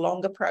that's a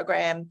longer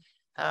program.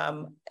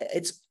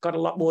 It's got a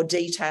lot more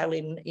detail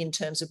in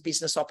terms of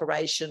business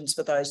operations.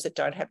 For those that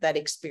don't have that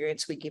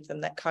experience, we give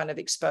them that kind of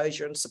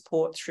exposure and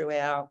support through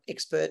our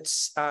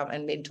experts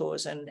and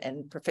mentors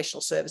and professional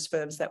service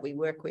firms that we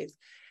work with.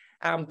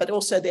 But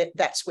also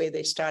that's where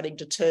they're starting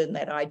to turn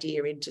that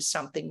idea into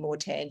something more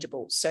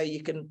tangible. So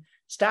you can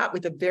start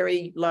with a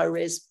very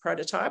low-res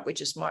prototype,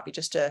 which might be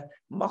just a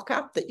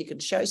mock-up that you can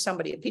show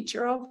somebody a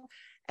picture of,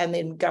 and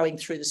then going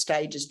through the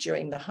stages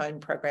during the hone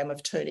program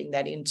of turning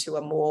that into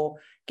a more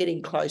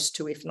getting close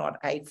to, if not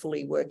a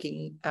fully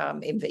working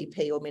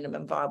MVP or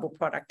minimum viable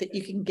product that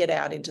you can get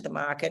out into the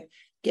market,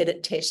 get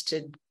it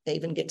tested,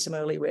 even get some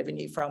early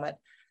revenue from it.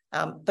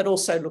 But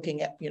also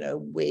looking at,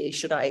 where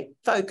should I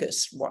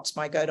focus? What's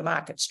my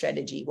go-to-market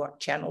strategy? What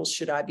channels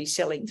should I be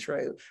selling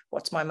through?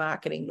 What's my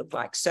marketing look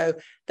like? So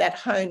that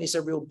hone is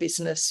a real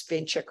business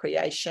venture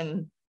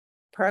creation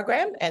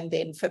program. And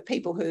then for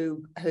people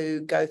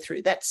who go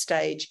through that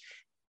stage,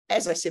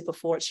 as I said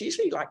before, it's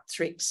usually like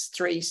 3,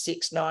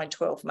 6, 9,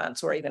 12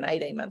 months or even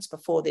 18 months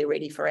before they're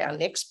ready for our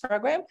next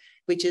program,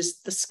 which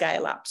is the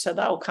scale up. So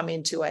they'll come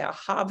into our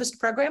harvest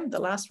program, the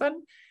last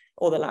one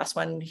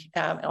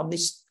on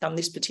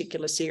this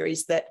particular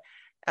series that,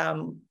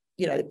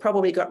 they've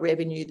probably got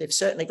revenue. They've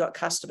certainly got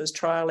customers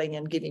trialing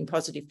and giving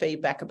positive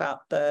feedback about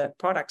the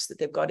products that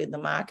they've got in the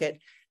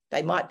market.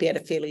 They might be at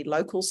a fairly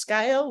local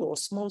scale or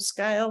small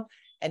scale.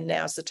 And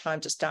now's the time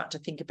to start to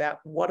think about,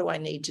 what do I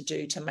need to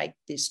do to make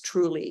this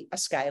truly a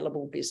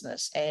scalable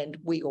business? And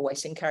we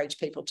always encourage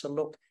people to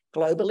look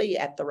globally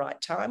at the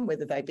right time,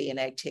 whether they be an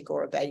ag tech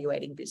or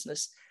evaluating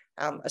business.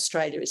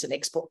 Australia is an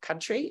export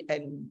country,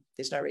 and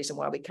there's no reason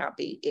why we can't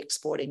be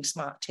exporting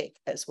smart tech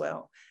as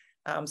well.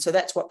 So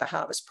that's what the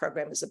Harvest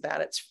program is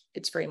about.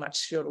 It's very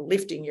much sort of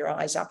lifting your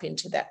eyes up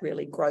into that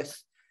really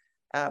growth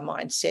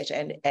mindset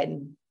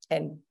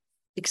and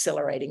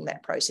accelerating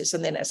that process.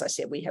 And then, as I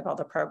said, we have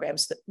other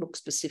programs that look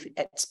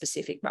at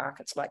specific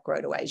markets, like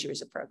Grow to Asia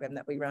is a program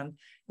that we run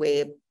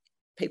where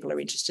people are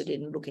interested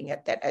in looking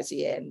at that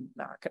ASEAN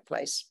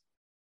marketplace.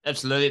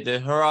 Absolutely. The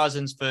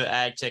horizons for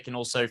ag tech, and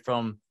also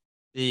from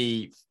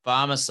the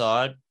farmer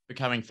side,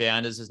 becoming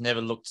founders has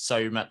never looked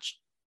so much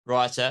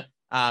brighter.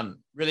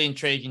 Really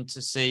intriguing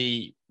to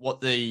see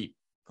what the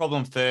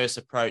problem first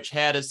approach,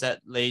 how does that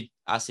lead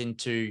us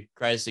into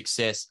greater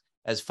success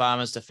as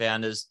farmers to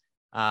founders,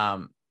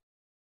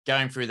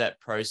 going through that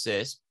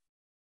process,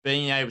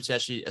 being able to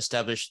actually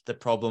establish the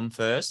problem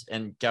first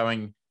and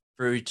going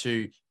through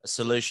to a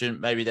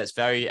solution maybe that's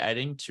value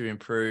adding to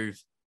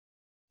improve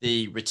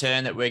the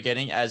return that we're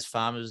getting as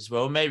farmers as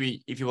well.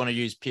 Maybe if you want to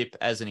use Pip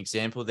as an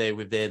example there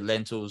with their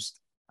lentils,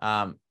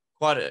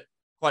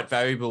 quite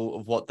variable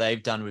of what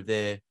they've done with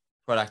their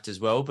product as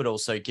well, but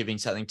also giving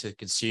something to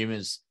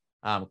consumers,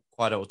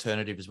 quite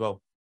alternative as well.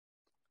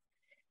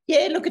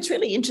 Yeah, look, it's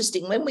really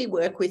interesting. When we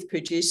work with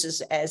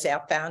producers as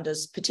our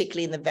founders,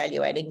 particularly in the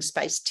value-adding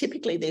space,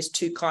 typically there's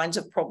two kinds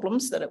of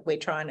problems that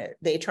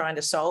they're trying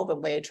to solve,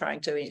 and we're trying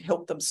to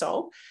help them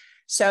solve.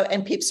 So,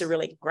 and Pip's a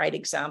really great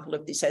example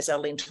of this as our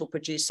lentil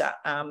producer.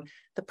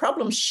 The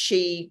problem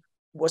she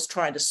was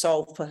trying to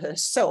solve for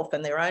herself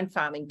and their own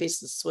farming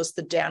business was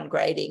the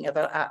downgrading of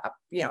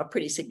a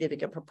pretty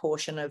significant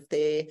proportion of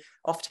their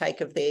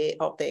offtake of their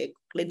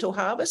lentil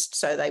harvest.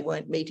 So they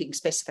weren't meeting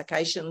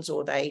specifications,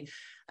 or they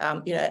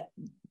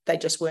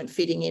just weren't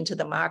fitting into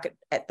the market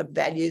at the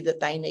value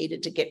that they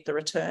needed to get the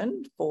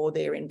return for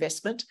their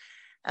investment.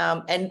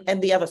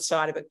 And the other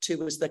side of it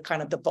too was the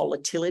kind of the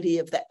volatility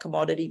of that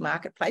commodity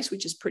marketplace,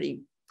 which is pretty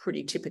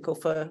typical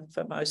for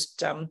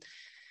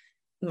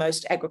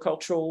most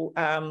agricultural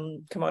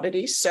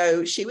commodities.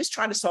 So she was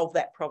trying to solve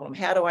that problem.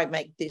 How do I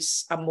make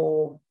this a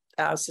more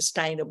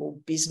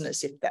sustainable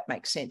business, if that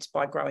makes sense,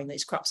 by growing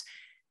these crops?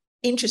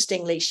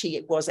 Interestingly, she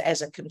was,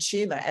 as a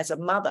consumer, as a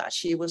mother,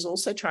 she was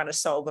also trying to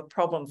solve a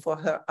problem for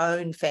her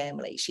own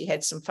family. She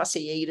had some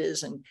fussy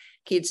eaters and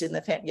kids in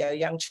the family,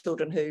 young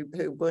children who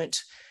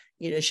weren't,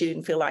 she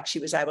didn't feel like she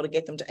was able to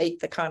get them to eat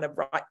the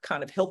right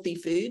kind of healthy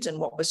foods, and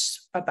what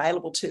was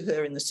available to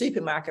her in the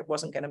supermarket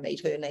wasn't going to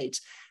meet her needs.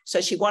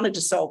 So she wanted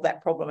to solve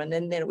that problem. And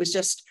then it was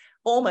just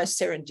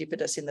almost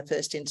serendipitous in the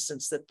first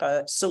instance that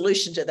the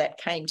solution to that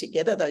came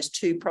together, those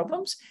two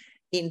problems,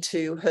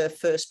 into her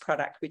first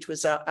product, which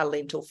was a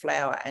lentil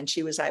flour. And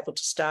she was able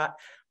to start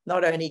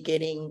not only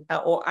getting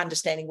or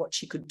understanding what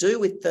she could do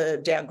with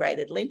the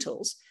downgraded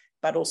lentils,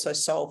 but also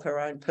solve her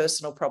own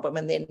personal problem.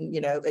 And then,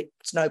 it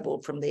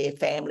snowballed from there,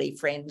 family,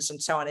 friends,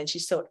 and so on. And she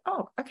thought,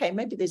 oh, okay,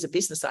 maybe there's a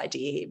business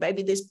idea here.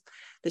 Maybe there's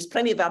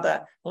plenty of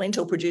other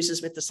lentil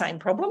producers with the same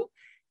problem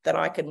that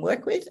I can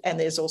work with. And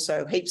there's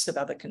also heaps of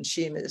other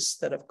consumers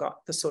that have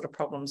got the sort of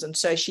problems. And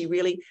so she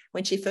really,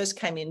 when she first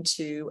came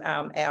into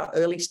our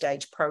early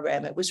stage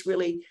program, it was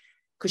really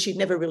because she'd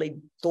never really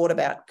thought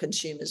about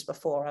consumers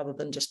before, other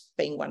than just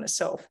being one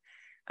herself.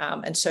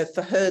 And so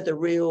for her, the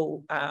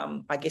real,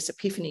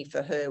 epiphany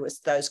for her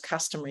was those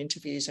customer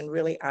interviews and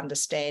really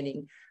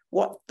understanding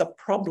what the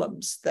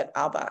problems that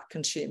other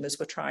consumers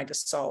were trying to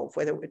solve,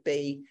 whether it would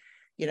be,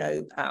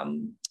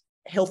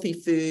 healthy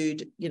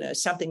food,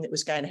 something that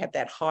was going to have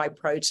that high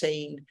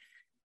protein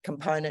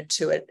component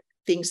to it,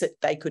 things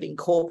that they could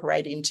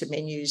incorporate into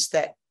menus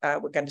that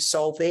were going to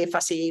solve their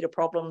fussy eater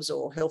problems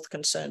or health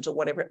concerns or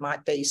whatever it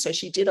might be. So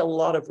she did a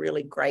lot of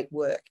really great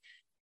work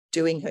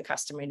doing her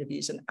customer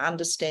interviews and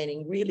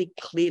understanding really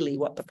clearly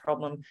what the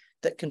problem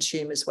that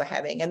consumers were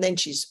having. And then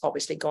she's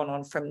obviously gone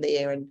on from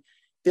there and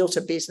built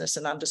a business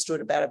and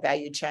understood about a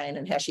value chain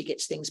and how she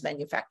gets things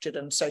manufactured.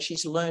 And so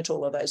she's learnt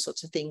all of those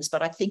sorts of things.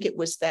 But I think it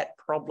was that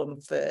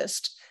problem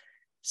first,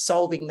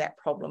 solving that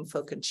problem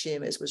for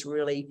consumers was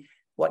really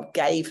what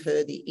gave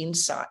her the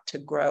insight to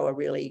grow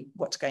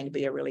what's going to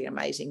be a really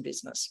amazing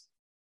business.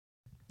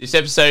 This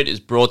episode is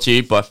brought to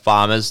you by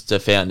Farmers to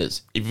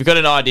Founders. If you've got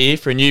an idea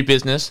for a new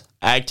business,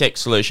 ag tech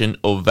solution,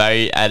 or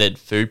value-added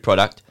food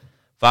product,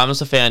 Farmers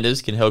to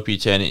Founders can help you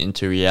turn it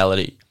into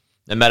reality.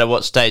 No matter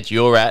what stage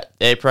you're at,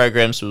 their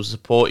programs will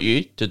support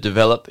you to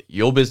develop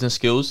your business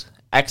skills,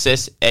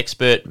 access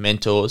expert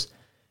mentors,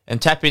 and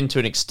tap into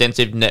an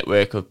extensive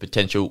network of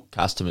potential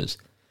customers.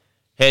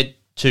 Head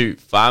to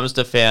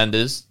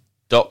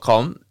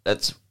farmerstofounders.com,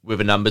 that's with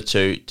a number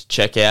 2, to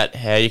check out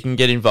how you can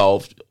get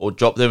involved or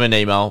drop them an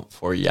email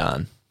for a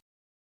yarn.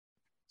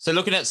 So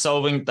looking at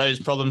solving those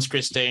problems,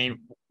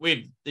 Christine, with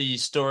the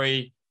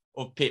story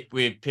of Pip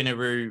with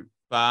Pinaroo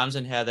farms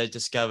and how they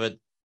discovered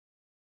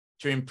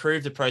to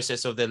improve the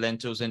process of their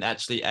lentils and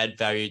actually add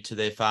value to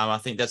their farm. I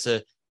think that's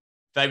a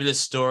fabulous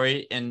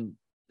story, and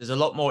there's a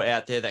lot more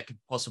out there that could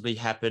possibly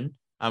happen,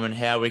 and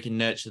how we can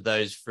nurture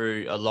those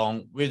through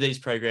along with these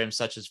programs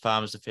such as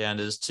Farmers to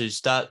Founders to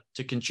start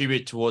to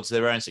contribute towards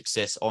their own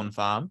success on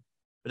farm,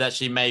 but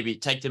actually maybe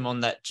take them on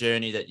that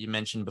journey that you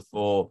mentioned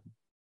before,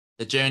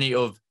 the journey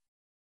of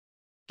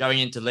going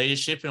into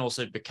leadership and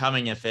also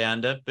becoming a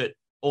founder. But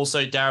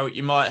also, Daryl,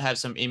 you might have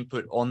some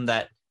input on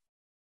that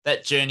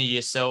journey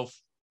yourself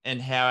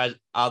and how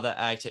other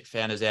AgTech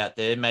founders out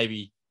there,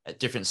 maybe at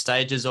different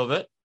stages of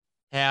it,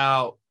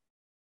 how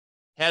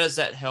does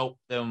that help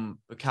them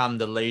become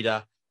the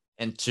leader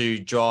and to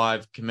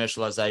drive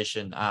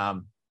commercialization,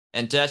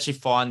 and to actually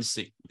find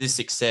this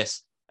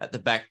success at the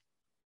back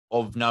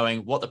of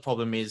knowing what the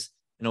problem is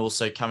and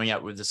also coming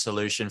up with the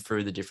solution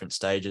through the different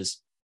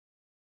stages?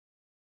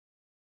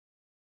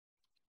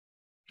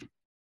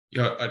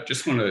 Yeah, I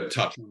just want to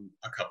touch on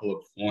a couple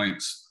of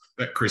points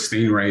that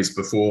Christine raised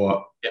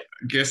before. Yep.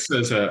 I guess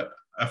as a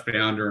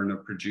founder and a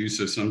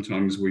producer,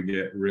 sometimes we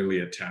get really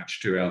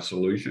attached to our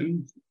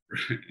solution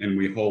and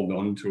we hold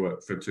on to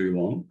it for too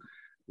long,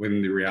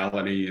 when the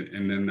reality,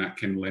 and then that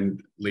can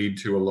lead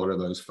to a lot of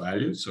those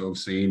failures. So I've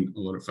seen a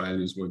lot of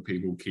failures where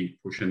people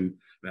keep pushing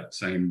that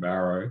same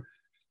barrow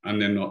and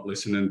they're not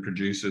listening,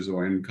 producers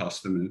or end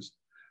customers.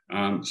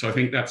 So I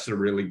think that's a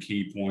really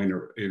key point,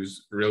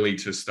 is really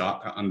to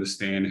start to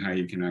understand how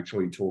you can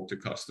actually talk to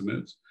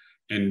customers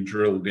and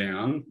drill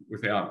down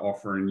without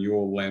offering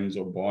your lens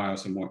or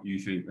bias on what you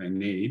think they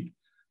need,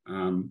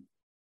 and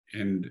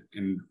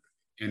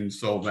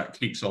solve that,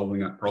 keep solving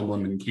that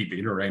problem and keep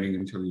iterating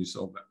until you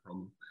solve that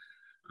problem.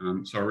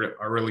 So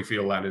I really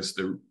feel that is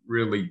the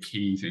really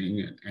key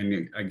thing.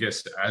 And I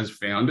guess as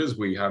founders,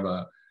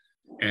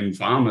 and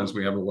farmers,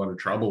 we have a lot of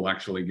trouble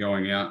actually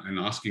going out and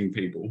asking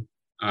people.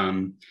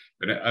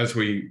 But as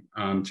we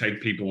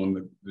take people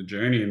on the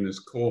journey in this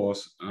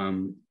course,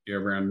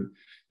 everyone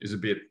is a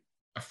bit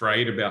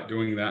afraid about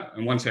doing that.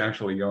 And once you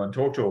actually go and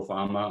talk to a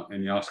farmer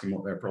and you ask them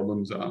what their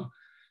problems are,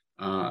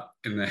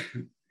 and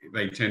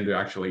they tend to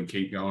actually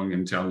keep going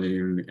and tell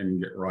you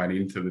and get right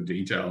into the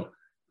detail.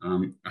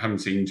 I haven't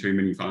seen too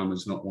many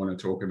farmers not want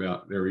to talk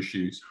about their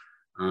issues.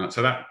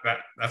 So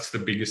that's the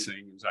biggest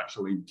thing, is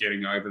actually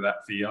getting over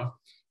that fear,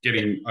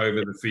 getting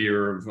over the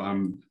fear of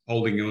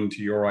holding on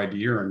to your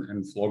idea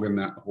and flogging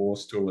that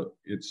horse till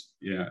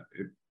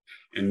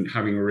and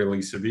having a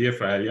really severe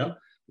failure.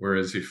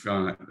 Whereas if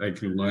they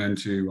can learn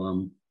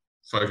to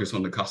focus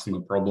on the customer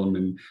problem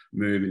and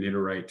move and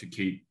iterate to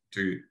keep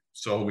to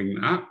solving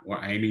that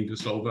or aiming to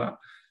solve that,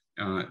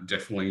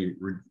 definitely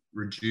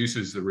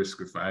reduces the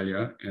risk of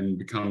failure and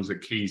becomes a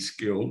key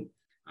skill,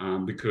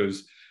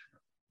 because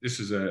this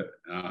is a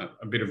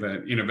bit of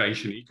an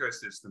innovation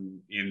ecosystem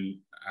in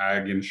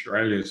ag in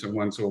Australia. So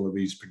once all of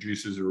these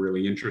producers are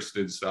really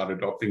interested, start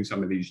adopting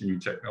some of these new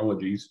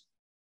technologies,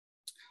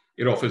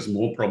 it offers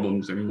more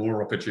problems and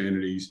more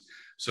opportunities.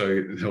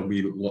 So there'll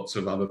be lots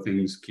of other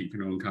things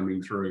keeping on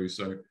coming through.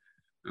 So,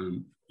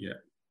 yeah.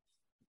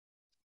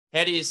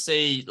 How do you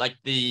see like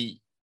the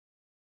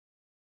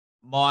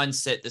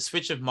mindset, the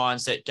switch of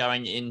mindset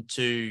going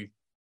into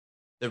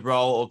the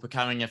role of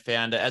becoming a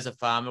founder? As a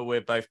farmer,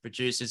 we're both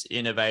producers,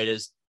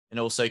 innovators, and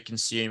also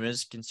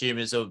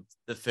consumers of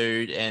the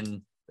food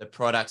and the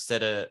products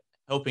that are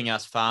helping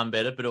us farm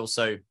better, but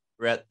also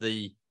we're at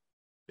the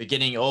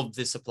beginning of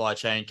the supply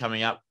chain,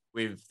 coming up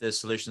with the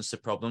solutions to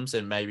problems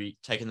and maybe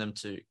taking them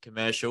to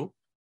commercial.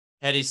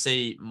 How do you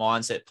see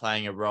mindset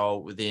playing a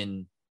role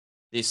within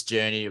this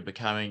journey of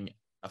becoming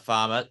a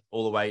farmer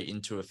all the way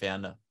into a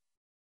founder?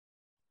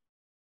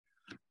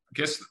 I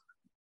guess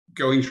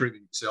going through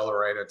the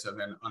accelerator to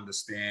then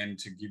understand,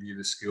 to give you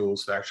the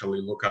skills to actually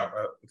look up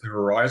at the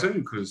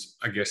horizon, because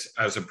I guess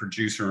as a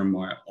producer and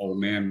my old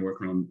man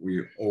working on,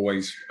 we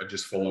always are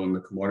just following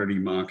the commodity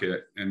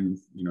market, and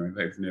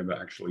they've never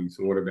actually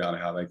thought about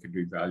how they could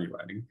do value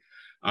adding.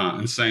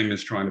 And same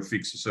as trying to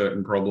fix a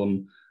certain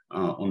problem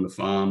on the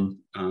farm,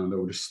 they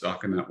were just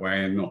stuck in that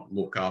way and not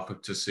look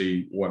up to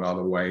see what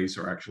other ways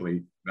are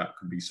actually that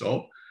could be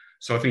solved.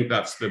 So I think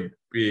that's the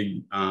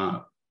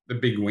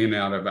big win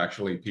out of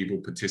actually people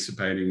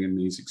participating in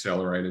these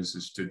accelerators,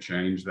 is to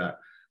change that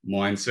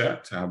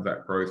mindset, to have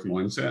that growth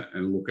mindset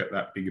and look at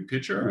that bigger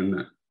picture, and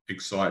that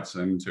excites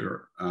them to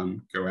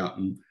go out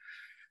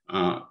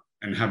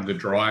and have the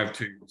drive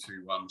to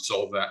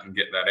solve that and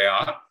get that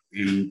out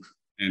and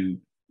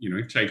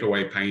take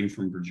away pain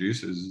from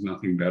producers. Is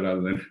nothing better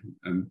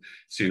than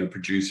seeing a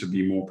producer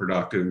be more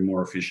productive and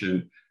more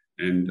efficient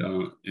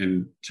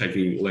and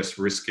taking less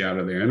risk out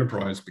of their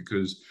enterprise,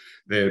 because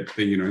they're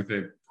putting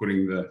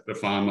the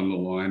farm on the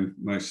line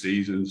most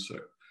seasons. So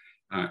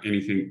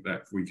anything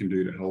that we can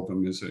do to help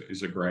them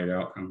is a great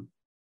outcome.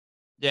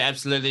 Yeah,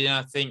 absolutely. And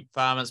I think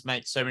farmers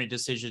make so many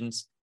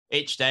decisions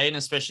each day, and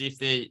especially if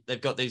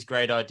they've got these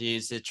great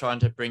ideas, they're trying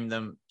to bring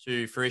them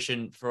to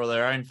fruition for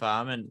their own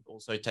farm, and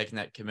also taking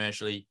that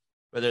commercially,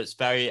 whether it's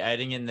value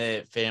adding in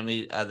their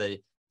family, the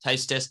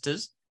taste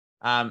testers.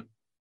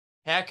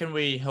 How can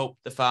we help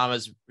the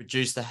farmers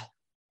reduce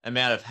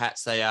amount of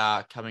hats they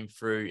are coming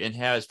through, and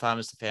how is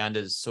Farmers to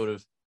Founders sort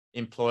of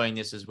employing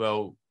this as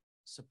well,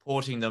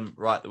 supporting them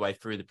right the way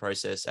through the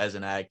process as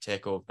an ag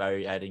tech or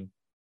value-adding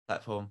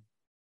platform?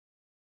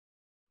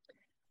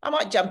 I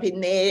might jump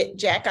in there,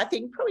 Jack. I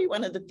think probably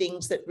one of the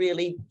things that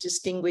really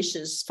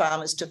distinguishes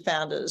Farmers to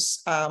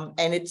Founders,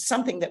 and it's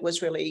something that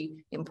was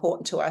really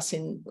important to us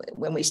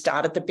when we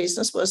started the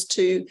business, was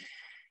to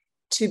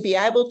be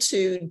able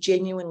to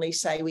genuinely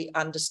say we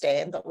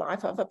understand the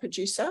life of a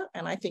producer.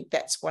 And I think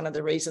that's one of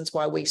the reasons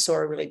why we saw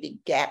a really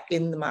big gap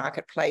in the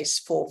marketplace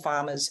for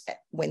farmers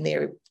when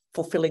they're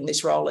fulfilling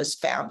this role as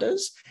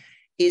founders,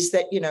 is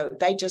that,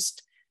 they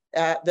just,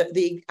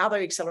 the other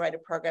accelerator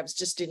programs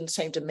just didn't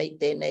seem to meet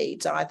their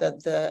needs. Either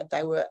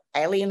they were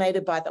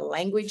alienated by the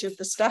language of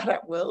the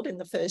startup world in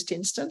the first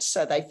instance,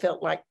 so they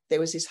felt like there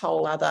was this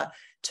whole other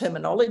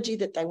terminology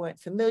that they weren't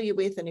familiar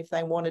with, and if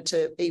they wanted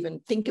to even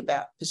think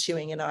about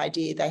pursuing an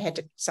idea, they had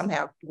to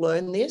somehow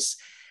learn this.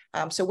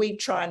 So we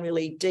try and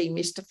really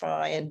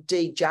demystify and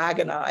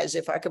de-jargonize,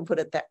 if I can put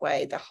it that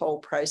way, the whole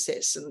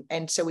process.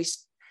 And so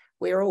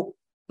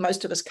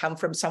most of us come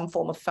from some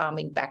form of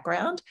farming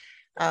background.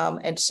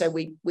 And so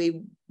we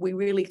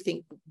really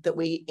think that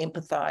we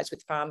empathize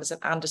with farmers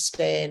and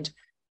understand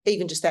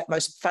even just that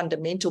most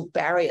fundamental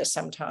barrier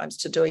sometimes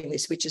to doing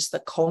this, which is the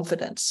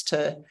confidence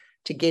to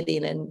get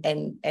in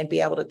and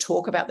be able to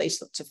talk about these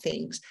sorts of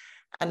things.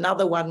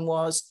 Another one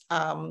was,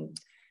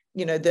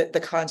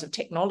 the kinds of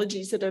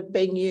technologies that are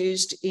being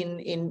used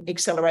in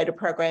accelerator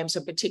programs,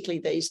 and particularly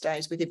these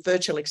days with the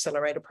virtual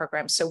accelerator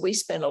programs. So we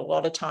spend a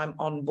lot of time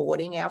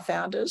onboarding our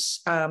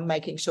founders,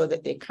 making sure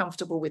that they're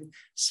comfortable with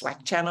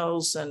Slack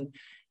channels and,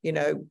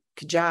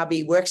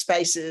 Kajabi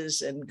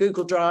workspaces and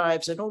Google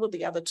Drives and all of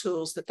the other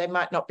tools that they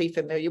might not be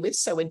familiar with.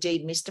 So we're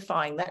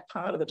demystifying that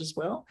part of it as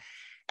well.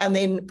 And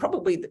then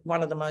probably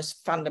one of the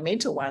most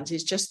fundamental ones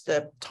is just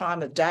the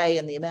time of day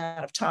and the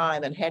amount of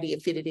time, and how do you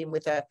fit it in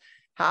with a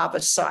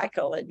harvest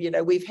cycle.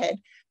 And we've had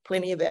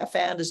plenty of our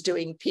founders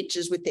doing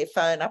pictures with their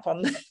phone up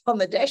on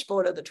the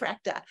dashboard of the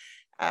tractor,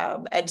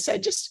 and so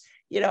just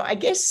I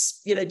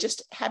guess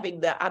just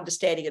having the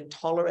understanding and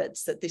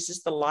tolerance that this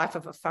is the life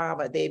of a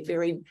farmer. They're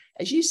very,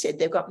 as you said,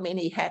 they've got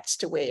many hats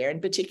to wear,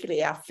 and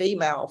particularly our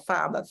female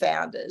farmer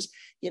founders,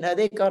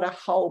 they've got a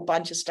whole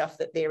bunch of stuff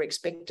that they're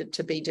expected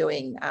to be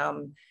doing,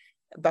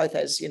 both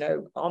as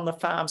on the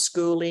farm,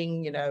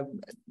 schooling,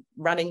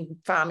 running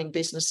farming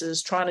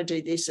businesses, trying to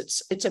do this.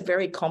 It's a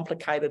very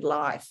complicated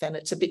life, and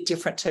it's a bit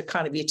different to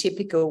kind of your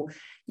typical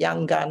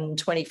young gun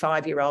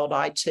 25-year-old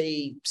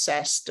IT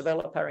SaaS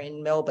developer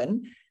in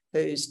Melbourne,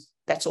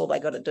 that's all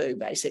they got to do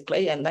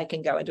basically, and they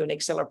can go into an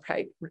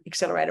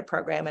accelerator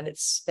program, and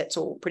that's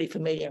all pretty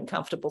familiar and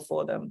comfortable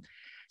for them.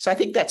 So I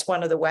think that's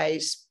one of the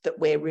ways that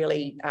we're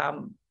really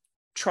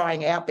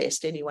trying our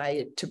best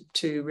anyway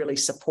to really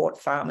support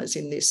farmers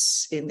in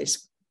this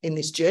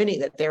journey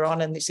that they're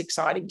on, and this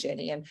exciting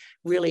journey, and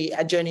really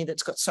a journey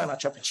that's got so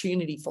much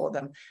opportunity for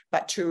them,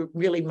 but to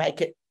really make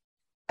it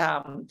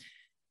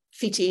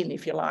fit in,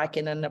 if you like,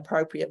 in an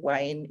appropriate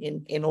way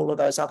in all of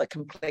those other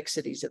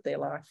complexities of their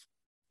life.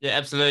 Yeah,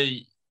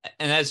 absolutely.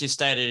 And as you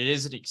stated, it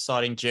is an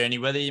exciting journey,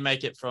 whether you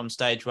make it from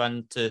stage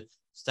 1 to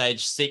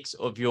stage 6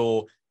 of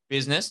your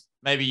business.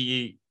 Maybe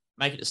you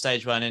make it to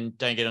stage 1 and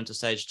don't get onto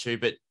stage 2,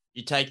 but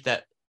you take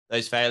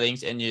those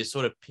failings and you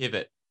sort of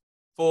pivot.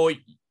 For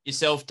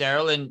yourself,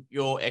 Daryl, and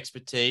your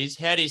expertise,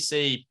 how do you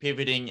see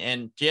pivoting,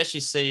 and do you actually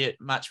see it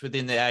much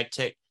within the ag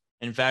tech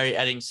and value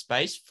adding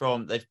space?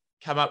 They've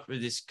come up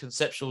with this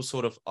conceptual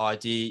sort of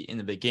idea in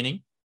the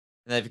beginning,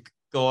 and they've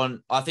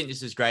gone, I think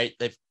this is great.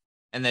 They've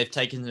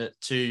taken it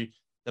to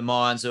the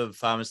minds of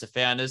Farmers to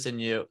Founders, and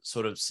you're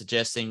sort of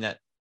suggesting that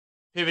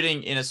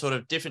pivoting in a sort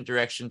of different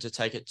direction to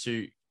take it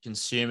to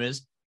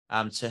consumers,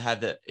 to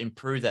have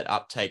improve that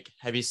uptake.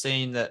 Have you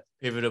seen that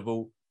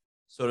pivotable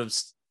sort of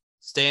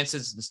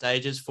stances and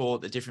stages for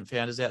the different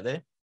founders out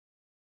there?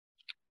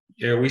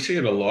 Yeah, we see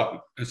it a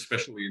lot,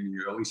 especially in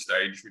the early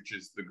stage, which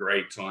is the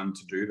great time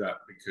to do that,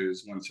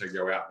 because once they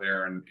go out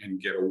there and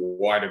get a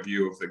wider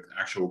view of the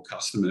actual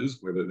customers,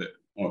 whether they're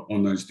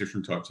on those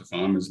different types of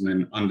farmers, and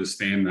then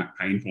understand that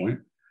pain point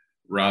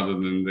rather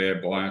than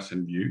their bias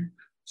and view.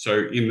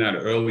 So in that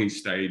early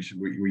stage,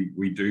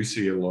 we do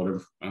see a lot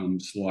of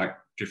slight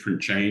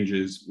different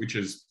changes, which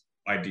is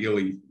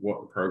ideally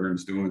what the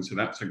program's doing. So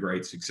that's a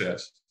great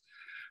success,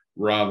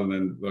 rather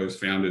than those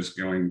founders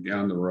going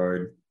down the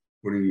road,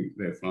 putting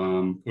their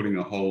farm, putting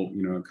a whole,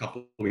 a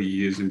couple of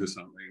years into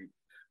something,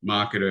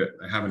 market it,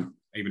 they haven't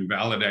even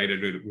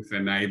validated it with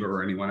their neighbor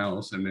or anyone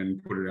else, and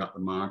then put it out the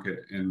market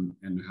and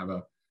have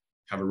a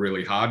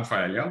really hard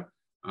failure.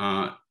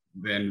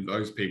 Then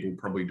those people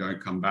probably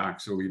don't come back.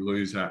 So we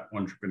lose that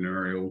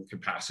entrepreneurial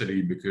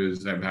capacity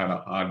because they've had a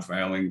hard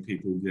failing.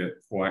 People get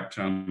quite,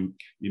 they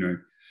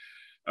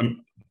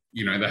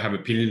have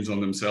opinions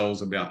on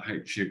themselves about, hey,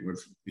 shit,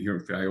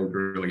 you've failed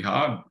really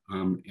hard.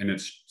 And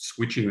it's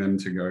switching them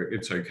to go,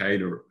 it's okay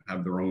to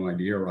have the wrong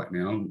idea right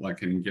now, and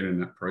get in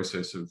that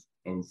process of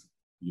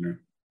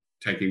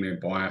taking their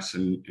bias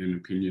and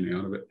opinion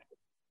out of it.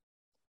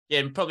 Yeah,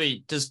 and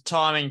probably does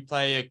timing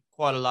play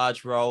quite a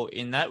large role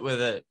in that,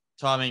 whether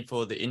timing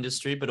for the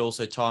industry, but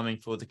also timing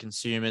for the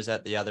consumers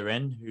at the other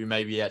end who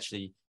may be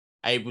actually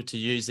able to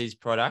use these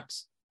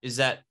products? Is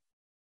that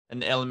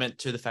an element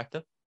to the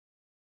factor?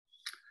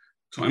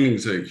 Timing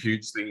is a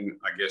huge thing,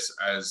 I guess,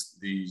 as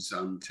these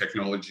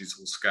technologies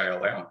will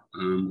scale out.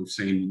 We've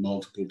seen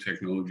multiple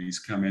technologies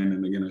come in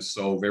and they're going to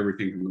solve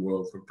everything in the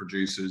world for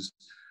producers.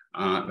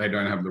 They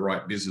don't have the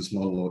right business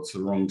model, or it's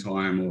the wrong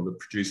time, or the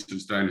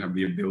producers don't have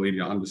the ability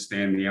to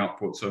understand the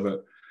outputs of it.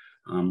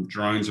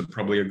 Drones are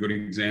probably a good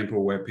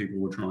example where people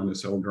were trying to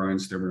sell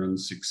drones to everyone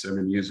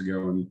 6-7 years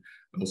ago, and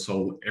they'll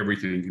sold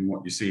everything. And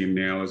what you see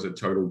now is a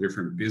total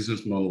different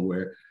business model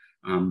where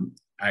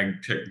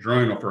ag tech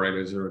drone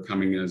operators are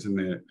coming as in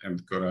there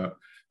and got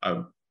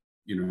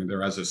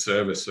they're as a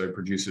service, so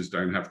producers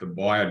don't have to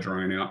buy a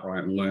drone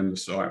outright and learn the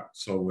site,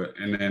 solve it,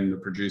 and then the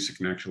producer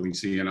can actually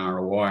see an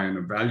ROI and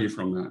a value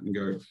from that and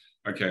go,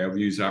 okay, I've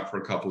used that for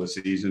a couple of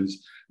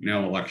seasons.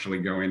 Now I'll actually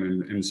go in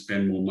and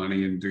spend more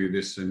money and do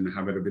this and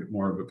have it a bit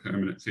more of a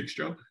permanent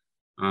fixture.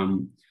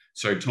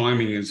 So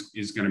timing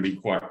is going to be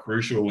quite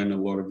crucial in a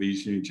lot of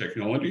these new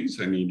technologies.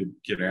 They need to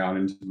get out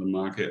into the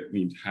market,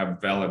 need to have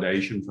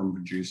validation from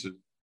producers,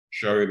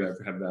 show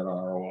they've had that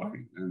ROI,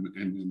 and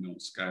then they'll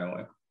scale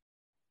it.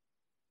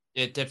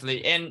 Yeah,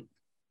 definitely. And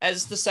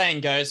as the saying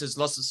goes, there's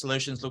lots of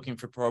solutions looking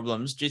for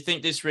problems. Do you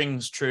think this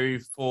rings true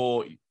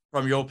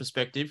from your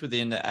perspective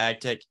within the ag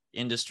tech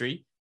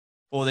industry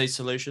for these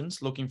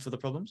solutions, looking for the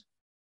problems?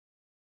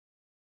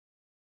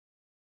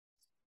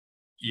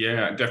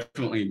 Yeah,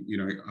 definitely.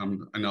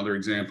 Another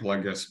example, I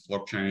guess,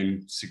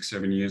 blockchain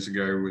 6-7 years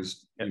ago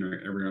was,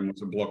 everyone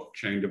was a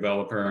blockchain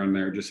developer and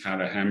they just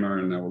had a hammer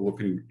and they were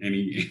looking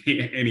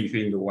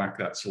anything to whack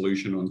that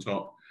solution on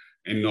top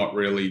and not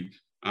really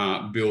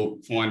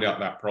find out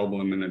that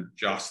problem and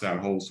adjust that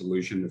whole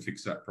solution to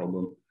fix that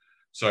problem.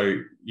 So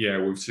yeah,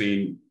 we've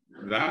seen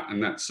that,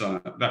 and that's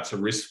a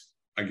risk,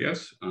 I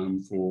guess,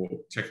 for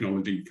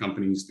technology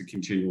companies to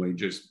continually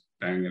just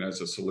bang it as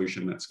a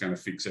solution that's going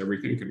to fix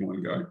everything in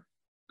one go.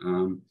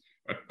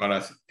 But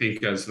I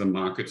think as the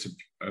markets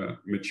are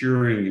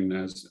maturing and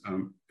as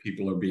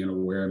people are being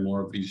aware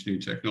more of these new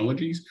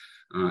technologies,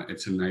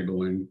 it's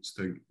enabling us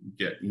to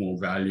get more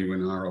value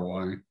and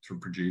ROI to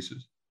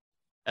producers.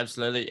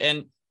 Absolutely.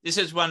 And this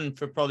is one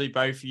for probably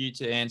both of you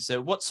to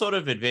answer. What sort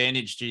of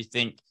advantage do you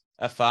think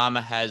a farmer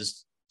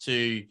has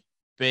to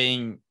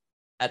being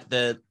at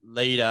the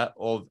leader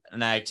of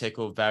an ag tech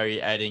or value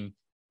adding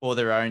for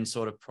their own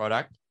sort of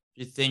product?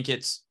 Do you think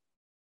it's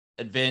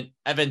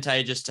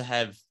advantageous to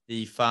have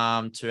the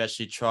farm to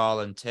actually trial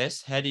and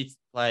test? How do you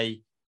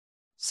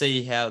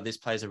see how this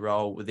plays a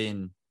role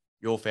within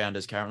your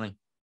founders currently?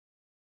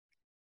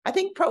 I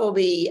think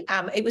probably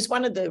it was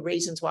one of the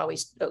reasons why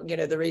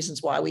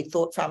we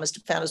thought Farmers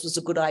to Founders was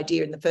a good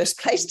idea in the first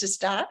place to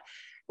start,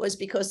 was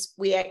because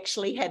we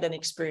actually had an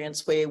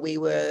experience where we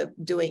were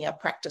doing a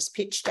practice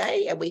pitch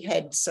day and we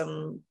had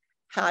some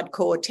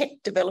hardcore tech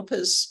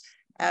developers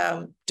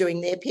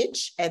doing their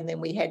pitch, and then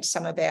we had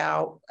some of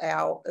our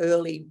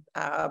early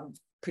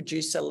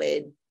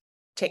producer-led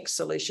tech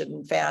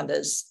solution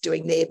founders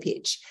doing their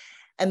pitch.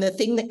 And the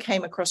thing that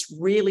came across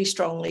really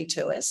strongly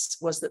to us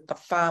was that the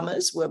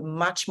farmers were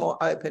much more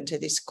open to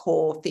this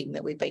core thing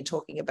that we've been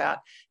talking about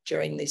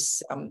during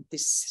this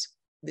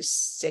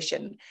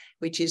session,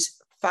 which is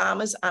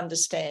farmers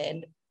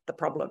understand the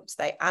problems.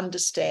 They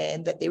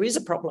understand that there is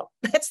a problem.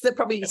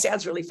 Probably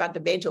sounds really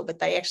fundamental, but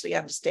they actually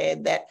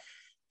understand that.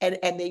 And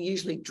they're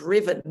usually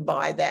driven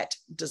by that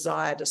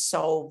desire to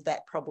solve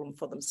that problem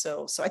for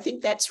themselves. So I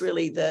think that's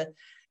really the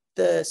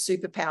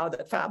superpower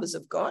that farmers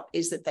have got,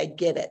 is that they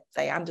get it.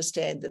 They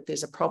understand that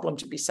there's a problem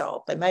to be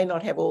solved. They may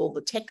not have all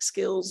the tech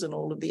skills and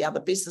all of the other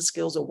business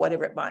skills or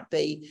whatever it might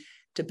be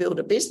to build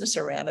a business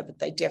around it, but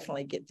they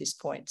definitely get this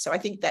point. So I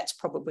think that's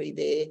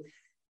probably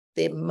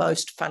their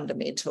most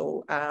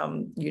fundamental,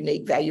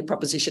 unique value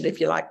proposition,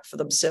 if you like, for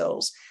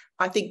themselves.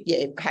 I think,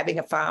 having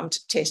a farm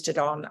to test it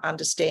on,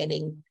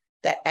 understanding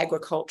that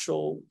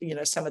agricultural,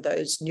 some of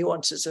those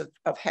nuances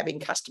of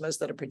having customers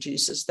that are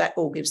producers, that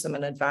all gives them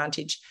an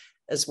advantage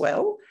as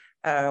well.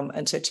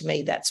 And so to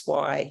me, that's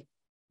why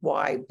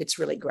it's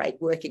really great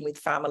working with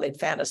farmer-led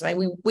founders. I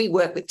mean, we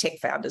work with tech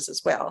founders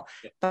as well,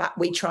 but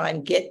we try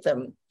and get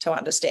them to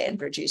understand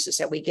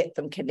producers, and we get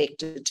them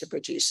connected to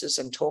producers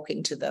and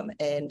talking to them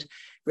and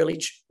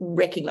really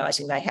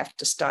recognizing they have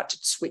to start to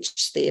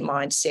switch their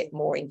mindset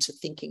more into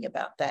thinking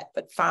about that.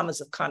 But farmers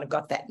have kind of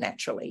got that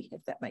naturally,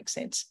 if that makes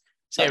sense.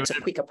 So it's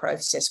a quicker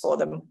process for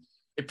them.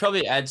 It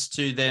probably adds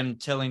to them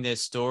telling their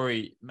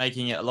story,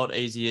 making it a lot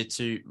easier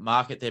to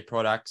market their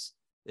products,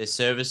 their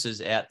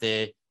services out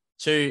there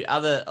to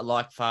other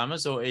like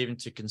farmers or even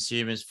to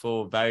consumers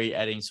for value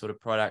adding sort of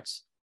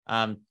products,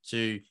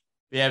 to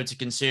be able to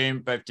consume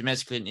both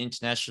domestically and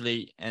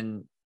internationally,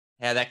 and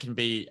how that can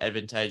be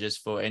advantageous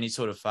for any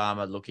sort of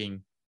farmer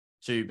looking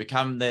to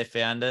become their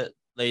founder,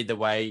 lead the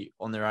way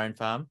on their own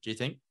farm, do you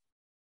think?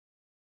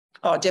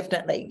 Oh,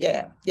 definitely.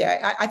 Yeah.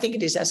 I think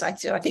it is, as I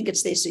said, I think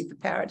it's their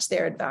superpower, it's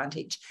their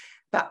advantage.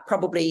 But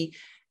probably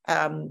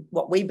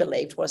what we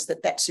believed was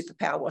that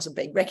superpower wasn't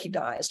being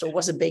recognised or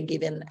wasn't being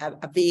given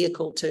a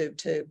vehicle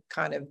to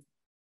kind of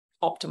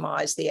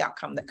optimise the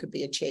outcome that could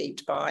be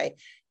achieved by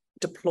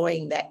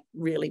deploying that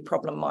really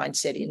problem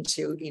mindset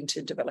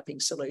into developing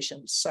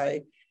solutions. So,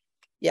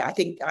 yeah, I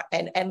think,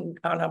 and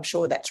I'm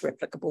sure that's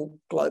replicable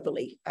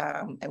globally,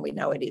 and we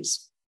know it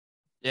is.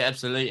 Yeah,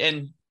 absolutely.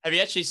 And have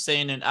you actually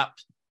seen an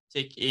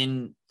uptick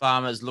in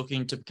farmers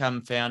looking to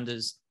become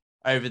founders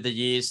over the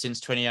years since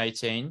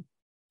 2018,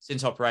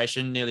 since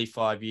operation, nearly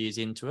 5 years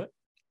into it?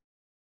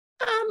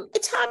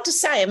 It's hard to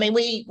say. I mean,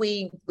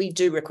 we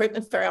do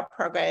recruitment for our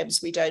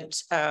programs. We don't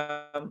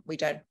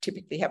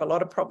typically have a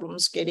lot of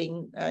problems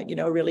getting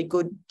a really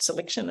good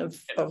selection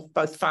of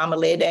both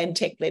farmer-led and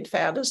tech-led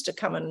founders to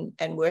come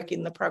and work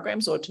in the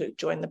programs or to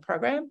join the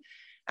program.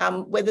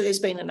 Whether there's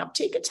been an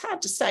uptick, it's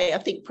hard to say. I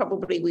think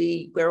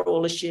probably we're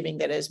all assuming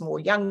that as more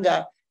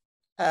younger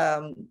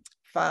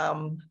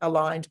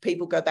farm-aligned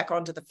people go back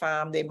onto the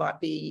farm, there might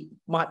be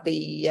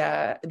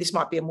this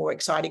might be a more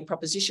exciting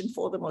proposition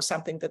for them, or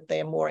something that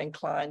they're more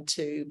inclined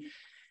to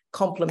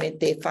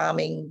complement their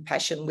farming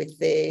passion with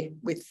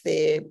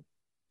their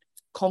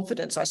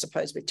confidence, I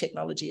suppose, with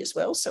technology as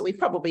well. So we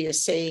probably are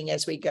seeing,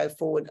 as we go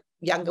forward,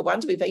 younger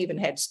ones. We've even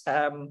had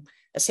a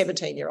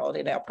 17-year-old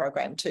in our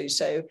program too.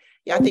 So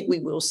yeah, I think we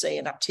will see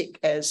an uptick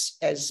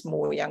as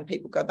more young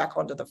people go back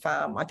onto the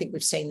farm. I think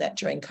we've seen that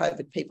during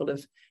COVID. People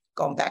have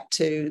gone back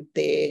to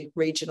their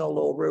regional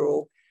or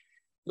rural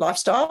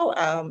lifestyle,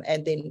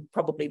 and then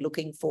probably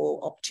looking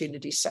for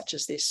opportunities such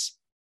as this.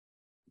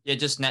 Yeah,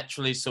 just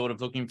naturally sort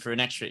of looking for an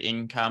extra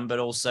income, but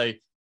also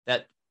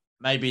that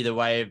may be the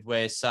wave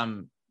where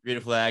some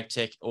beautiful ag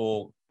tech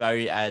or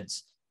value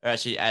adds are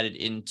actually added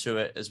into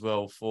it as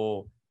well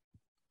for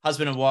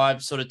husband and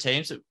wife sort of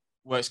teams. It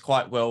works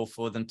quite well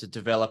for them to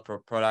develop a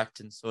product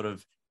and sort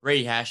of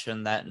rehash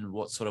on that and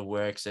what sort of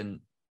works.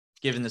 And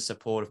given the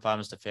support of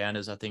Farmers to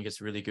Founders, I think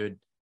it's really good.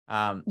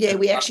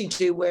 We actually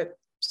do work.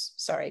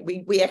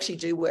 We actually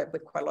do work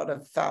with quite a lot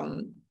of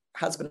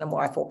husband and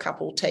wife or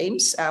couple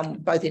teams,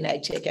 both in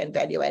ag tech and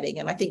value adding.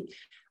 And I think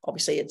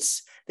obviously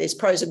there's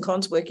pros and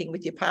cons working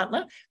with your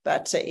partner,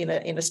 but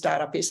in a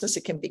startup business,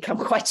 it can become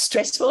quite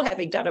stressful,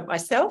 having done it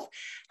myself.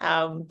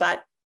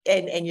 But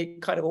you're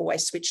kind of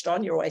always switched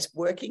on, you're always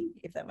working,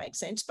 if that makes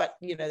sense. But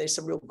there's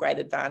some real great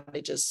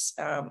advantages,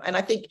 and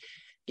I think,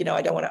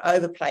 I don't want to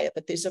overplay it,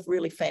 but there's a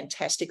really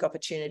fantastic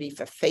opportunity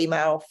for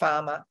female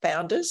farmer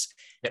founders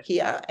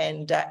here.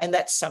 And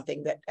that's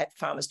something that at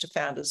Farmers to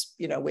Founders,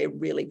 we're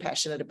really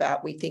passionate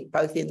about. We think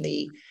both in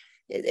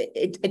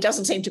it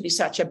doesn't seem to be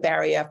such a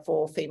barrier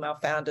for female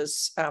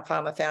founders,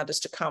 farmer founders,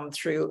 to come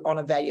through on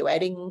a value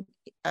adding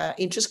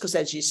interest, because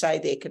as you say,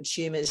 they're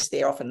consumers,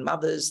 they're often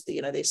mothers,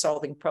 they're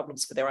solving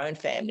problems for their own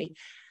family.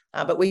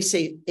 But we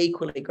see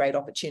equally great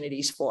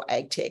opportunities for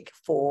ag tech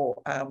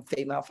for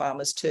female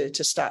farmers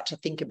to start to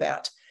think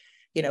about,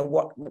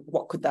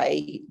 what could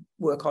they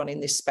work on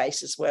in this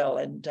space as well.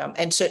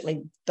 And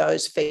certainly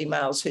those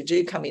females who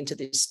do come into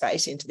this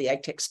space, into the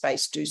ag tech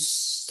space, do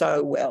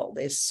so well.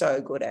 They're so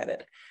good at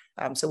it.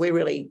 So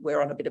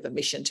we're on a bit of a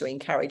mission to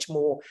encourage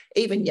more,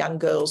 even young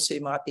girls who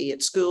might be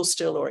at school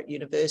still or at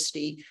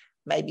university,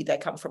 maybe they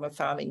come from a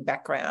farming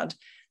background,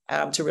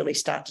 to really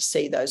start to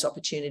see those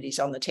opportunities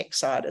on the tech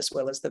side as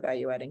well as the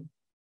value adding.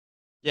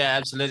 Yeah,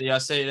 absolutely. I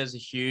see it as a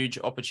huge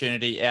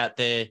opportunity out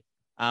there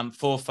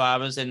for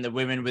farmers and the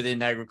women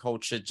within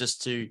agriculture,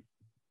 just to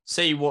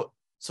see what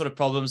sort of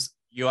problems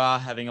you are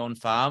having on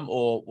farm,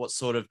 or what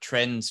sort of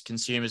trends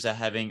consumers are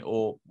having,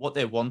 or what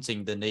they're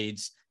wanting. The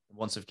needs and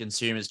wants of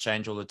consumers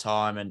change all the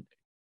time. And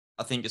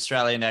I think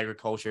Australian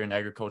agriculture and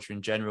agriculture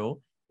in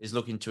general is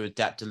looking to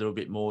adapt a little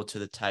bit more to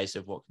the taste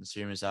of what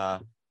consumers are,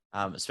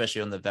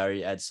 especially on the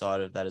value add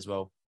side of that as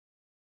well.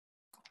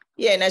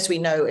 Yeah, and as we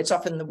know, it's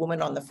often the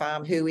woman on the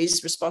farm who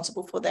is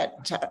responsible for that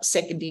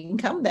second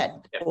income,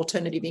 that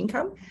alternative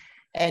income.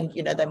 And,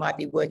 they might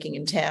be working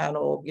in town,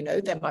 or,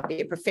 they might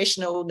be a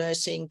professional,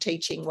 nursing,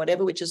 teaching,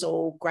 whatever, which is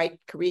all great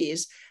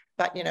careers.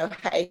 But,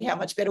 hey, how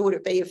much better would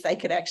it be if they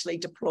could actually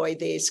deploy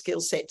their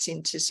skill sets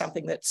into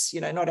something that's,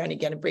 not only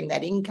going to bring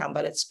that income,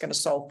 but it's going to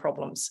solve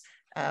problems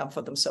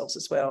for themselves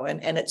as well.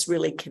 And it's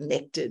really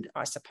connected,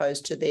 I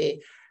suppose, to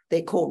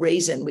their core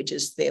reason, which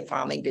is their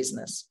farming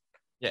business.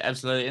 Yeah,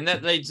 absolutely. And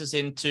that leads us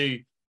into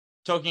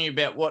talking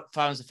about what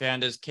Farmers to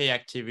Founders key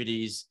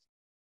activities,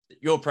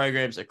 your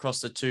programs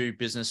across the two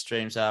business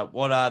streams are.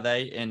 What are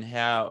they, and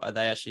how are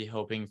they actually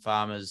helping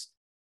farmers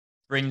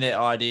bring their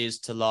ideas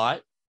to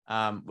light,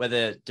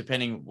 whether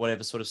depending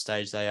whatever sort of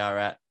stage they are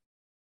at?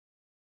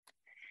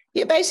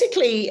 Yeah,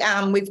 basically,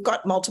 we've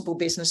got multiple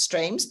business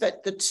streams,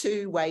 but the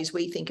two ways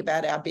we think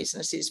about our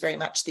business is very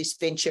much this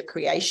venture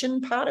creation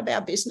part of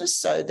our business.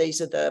 So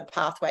these are the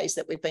pathways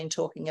that we've been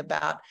talking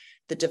about,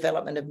 the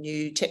development of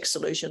new tech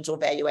solutions or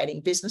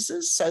value-adding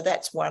businesses. So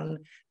that's one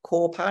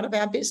core part of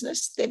our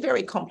business. They're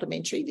very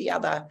complementary. The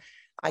other,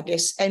 I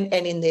guess, and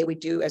in there we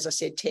do, as I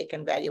said, tech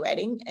and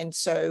value-adding. And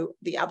so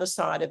the other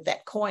side of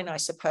that coin, I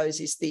suppose,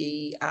 is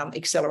the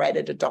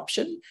accelerated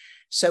adoption.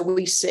 So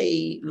we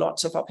see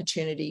lots of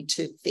opportunity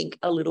to think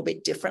a little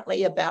bit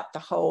differently about the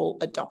whole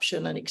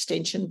adoption and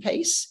extension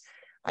piece.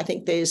 I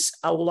think there's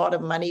a lot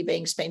of money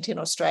being spent in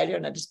Australia,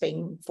 and it has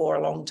been for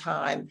a long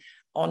time,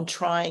 on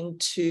trying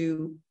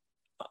to,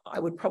 I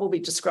would probably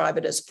describe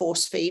it as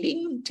force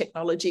feeding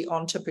technology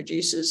onto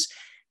producers,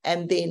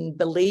 and then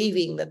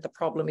believing that the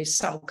problem is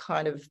some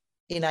kind of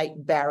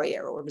innate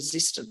barrier or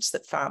resistance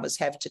that farmers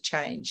have to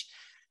change.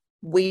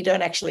 We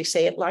don't actually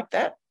see it like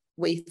that.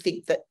 We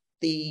think that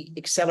the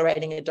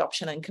accelerating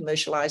adoption and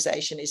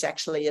commercialization is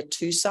actually a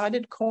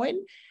two-sided coin.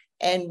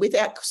 And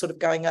without sort of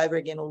going over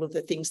again all of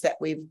the things that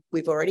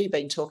we've already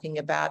been talking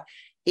about,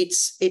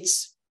 it's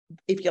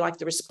if you like,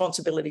 the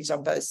responsibilities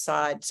on both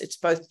sides. It's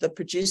both the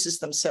producers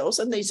themselves,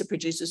 and these are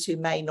producers who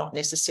may not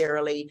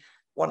necessarily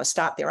want to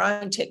start their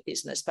own tech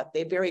business, but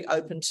they're very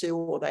open to,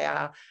 or they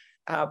are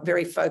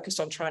very focused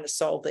on trying to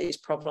solve these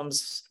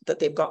problems that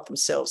they've got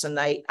themselves, and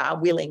they are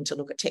willing to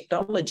look at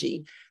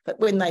technology. But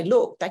when they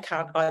look, they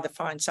can't either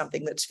find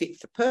something that's fit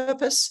for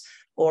purpose,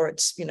 or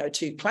it's, you know,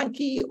 too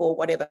clunky or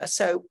whatever.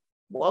 So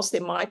whilst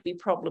there might be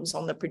problems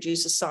on the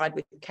producer side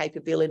with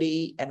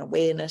capability and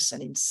awareness,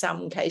 and in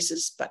some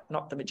cases, but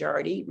not the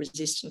majority,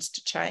 resistance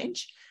to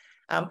change,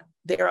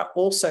 there are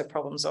also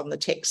problems on the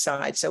tech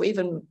side. So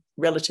even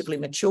relatively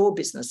mature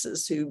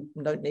businesses who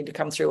don't need to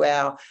come through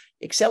our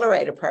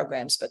accelerator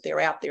programs, but they're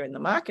out there in the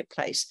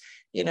marketplace,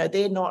 you know,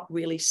 they're not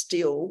really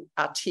still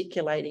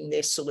articulating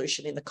their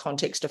solution in the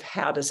context of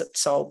how does it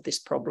solve this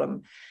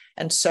problem.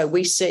 And so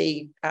we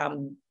see,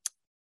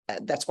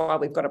 that's why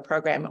we've got a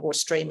program or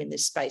stream in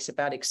this space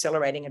about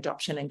accelerating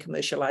adoption and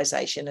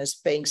commercialization as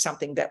being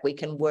something that we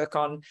can work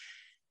on.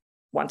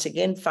 Once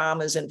again,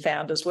 farmers and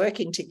founders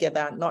working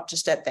together, not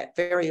just at that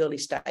very early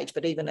stage,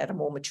 but even at a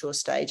more mature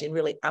stage, in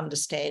really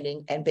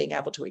understanding and being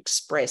able to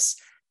express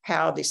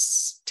how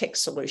this tech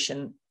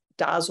solution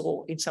does,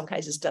 or in some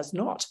cases does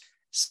not,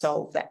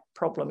 solve that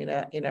problem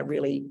in a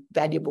really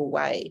valuable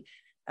way.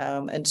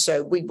 And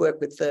so we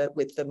work with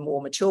the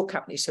more mature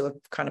companies who have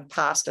kind of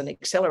passed an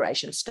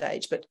acceleration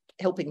stage, but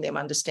helping them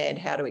understand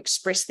how to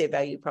express their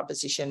value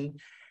proposition,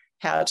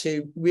 how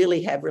to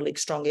really have really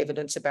strong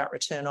evidence about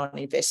return on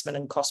investment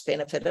and cost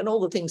benefit, and all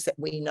the things that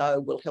we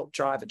know will help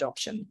drive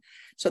adoption.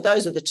 So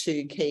those are the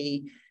two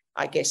key,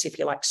 I guess, if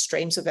you like,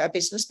 streams of our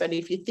business. But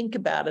if you think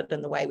about it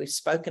and the way we've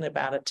spoken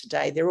about it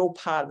today, they're all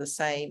part of the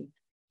same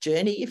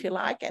journey, if you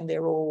like, and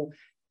they're all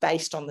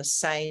based on the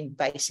same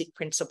basic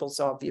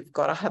principles of, you've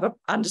got to have an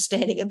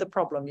understanding of the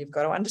problem, you've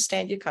got to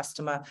understand your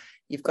customer,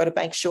 you've got to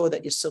make sure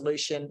that your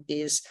solution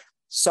is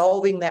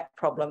solving that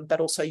problem, but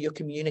also you're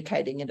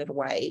communicating it in a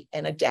way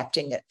and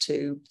adapting it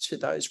to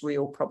those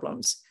real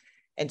problems.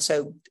 And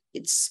so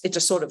it's a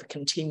sort of a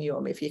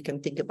continuum, if you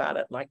can think about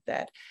it like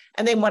that.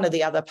 And then one of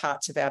the other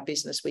parts of our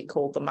business we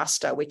call the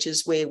muster, which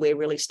is where we're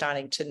really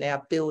starting to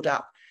now build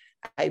up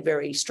a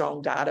very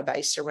strong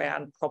database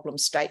around problem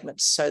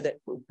statements, so that,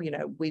 you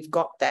know, we've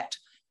got that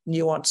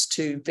nuance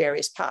to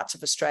various parts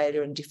of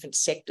Australia and different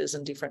sectors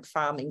and different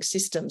farming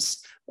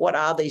systems. What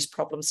are these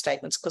problem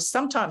statements? Because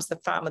sometimes the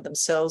farmer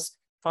themselves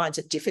finds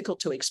it difficult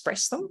to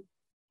express them.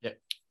 Yep.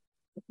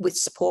 With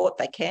support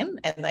they can,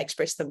 and they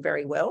express them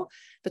very well,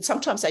 but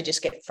sometimes they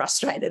just get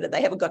frustrated and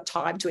they haven't got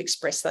time to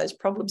express those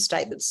problem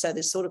statements. So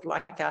there's sort of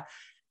like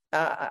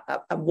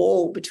a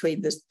wall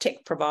between the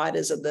tech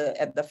providers and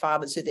the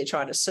farmers who they're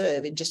trying to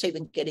serve, in just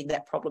even getting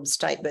that problem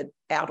statement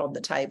out on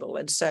the table.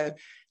 And so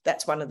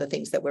that's one of the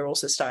things that we're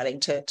also starting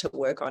to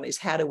work on, is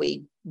how do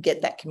we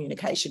get that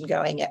communication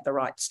going at the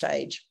right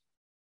stage?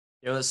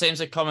 Yeah, well, it seems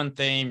a common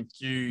theme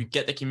to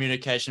get the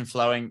communication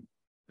flowing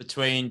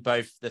between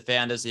both the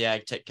founders, the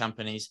ag tech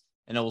companies,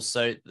 and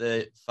also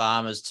the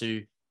farmers,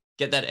 to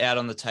get that out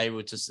on the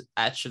table to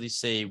actually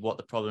see what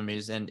the problem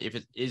is and if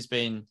it is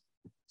being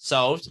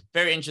solved.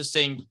 Very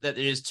interesting that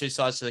there is two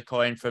sides to the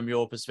coin from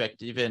your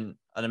perspective, and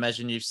I'd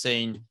imagine you've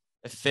seen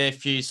a fair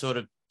few sort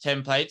of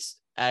templates,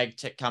 ag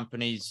tech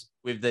companies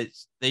with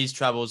these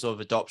troubles of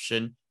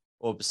adoption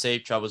or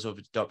perceived troubles of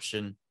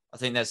adoption. I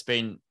think that's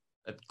been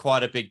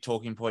quite a big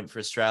talking point for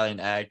Australian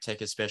ag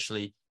tech,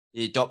 especially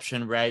the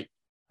adoption rate.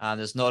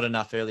 There's not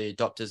enough early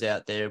adopters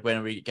out there. When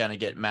are we going to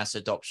get mass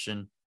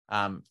adoption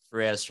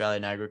throughout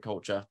Australian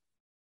agriculture?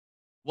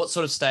 What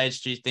sort of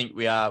stage do you think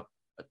we are?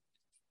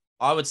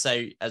 I would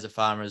say, as a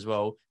farmer as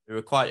well, we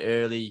were quite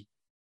early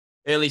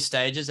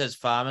stages as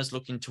farmers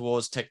looking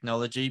towards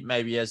technology.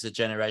 Maybe as a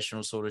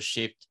generational sort of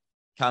shift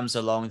comes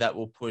along, that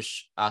will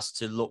push us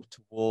to look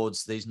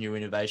towards these new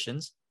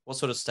innovations. What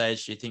sort of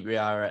stage do you think we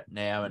are at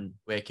now, and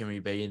where can we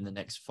be in the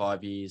next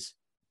 5 years?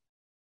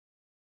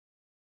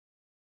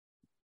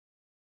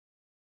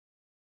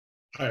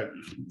 I'll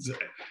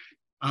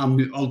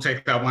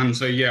take that one.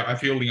 So yeah, I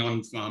feel the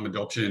on-farm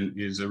adoption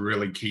is a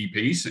really key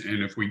piece,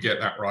 and if we get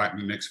that right in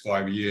the next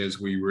 5 years,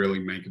 we really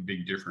make a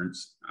big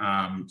difference.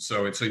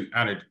 So it's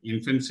at its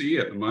infancy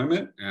at the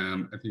moment.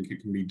 I think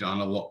it can be done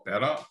a lot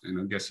better, and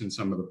I guess in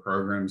some of the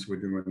programs we're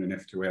doing in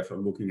F2F are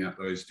looking at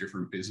those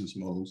different business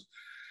models.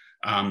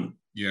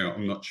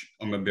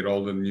 I'm a bit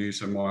older than you,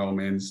 so my old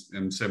man's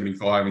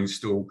 75 and he's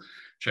still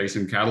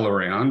chasing cattle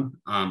around.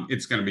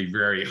 It's going to be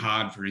very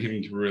hard for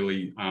him to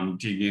really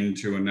dig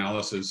into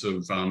analysis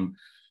of, a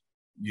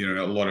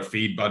lot of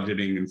feed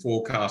budgeting and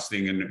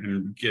forecasting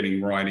and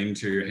getting right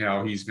into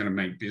how he's going to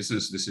make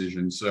business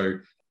decisions. So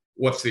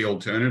what's the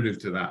alternative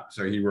to that?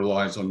 So he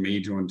relies on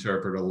me to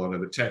interpret a lot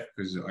of the tech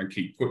because I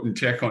keep putting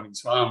tech on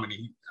his farm.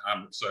 And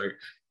so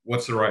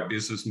what's the right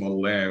business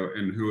model there,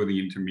 and who are the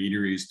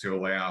intermediaries to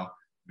allow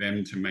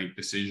them to make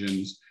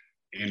decisions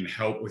and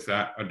help with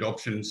that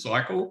adoption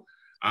cycle?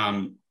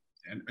 And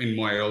in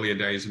my earlier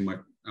days in my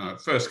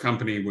first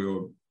company, we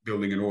were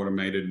building an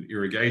automated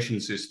irrigation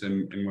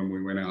system. And when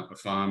we went out the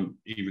farm,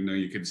 even though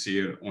you could see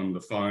it on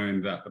the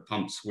phone that the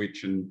pump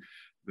switch and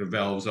the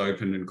valves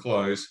opened and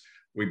closed,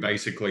 we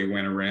basically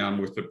went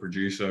around with the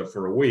producer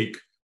for a week,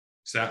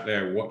 sat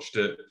there, watched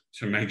it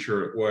to make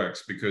sure it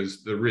works,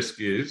 because the risk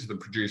is the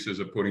producers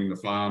are putting the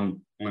farm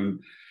on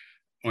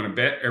a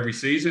bet every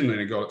season,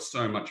 and it got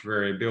so much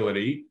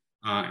variability,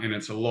 and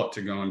it's a lot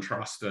to go and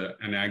trust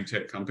an ag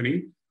tech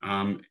company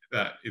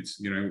that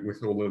it's,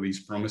 with all of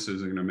these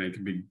promises are going to make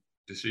a big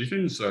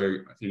decision. So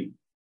I think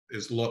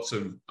there's lots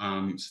of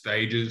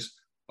stages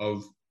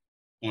of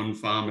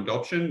on-farm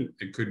adoption.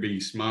 It could be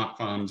smart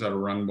farms that are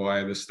run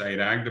by the state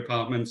ag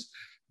departments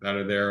that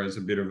are there as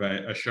a bit of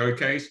a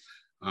showcase.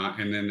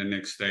 And then the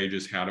next stage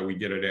is how do we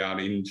get it out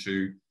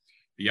into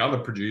the other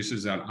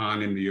producers that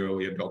aren't in the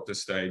early adopter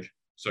stage.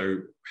 So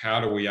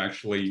how do we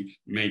actually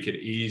make it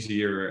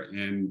easier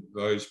and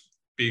those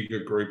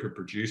bigger group of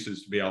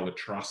producers to be able to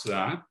trust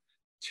that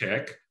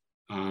tech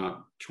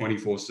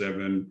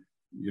 24/7,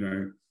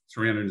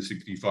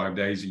 365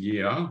 days a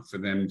year for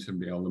them to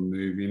be able to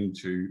move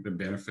into the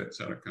benefits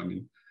that are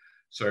coming.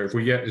 So if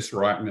we get this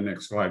right in the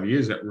next 5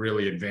 years, that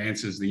really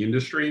advances the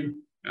industry.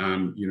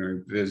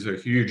 There's a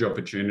huge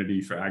opportunity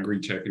for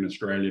agri-tech in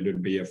Australia to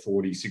be a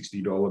 $40,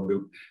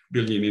 $60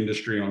 billion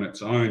industry on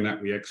its own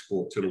that we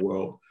export to the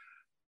world.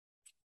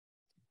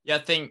 Yeah, I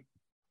think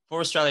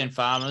for Australian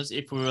farmers,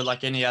 if we were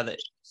like any other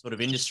sort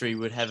of industry,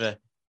 we'd have an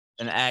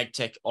ag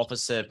tech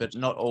officer, but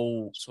not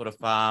all sort of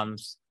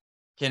farms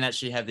can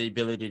actually have the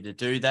ability to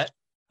do that.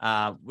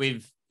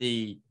 With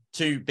the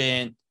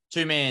two-man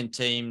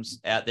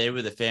teams out there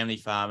with the family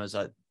farmers,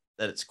 that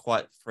it's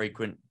quite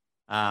frequent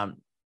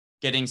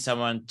getting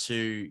someone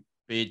to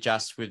be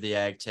adjust with the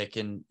ag tech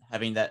and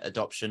having that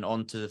adoption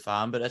onto the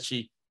farm, but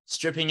actually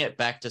stripping it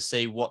back to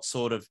see what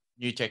sort of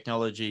new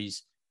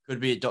technologies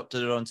could be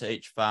adopted onto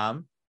each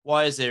farm.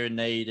 Why is there a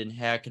need, and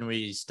how can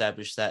we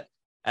establish that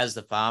as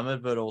the farmer,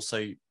 but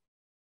also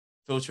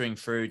filtering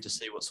through to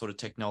see what sort of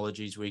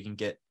technologies we can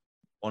get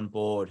on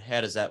board?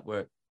 How does that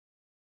work?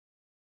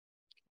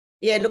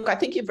 Yeah, look, I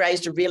think you've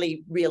raised a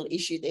really real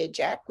issue there,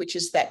 Jack, which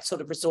is that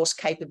sort of resource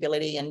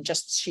capability and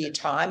just sheer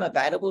time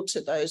available to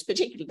those,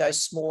 particularly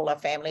those smaller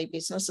family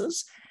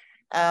businesses.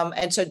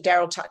 And so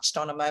Daryl touched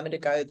on a moment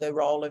ago the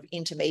role of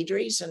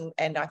intermediaries,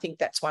 and I think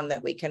that's one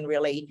that we can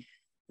really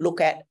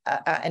look at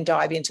and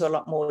dive into a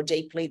lot more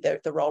deeply, the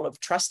role of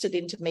trusted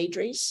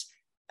intermediaries.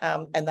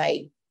 And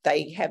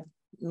they have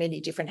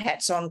many different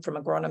hats on, from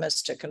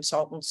agronomists to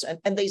consultants.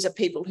 And these are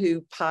people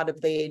who part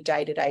of their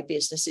day-to-day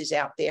business is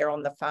out there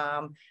on the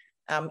farm.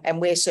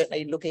 And we're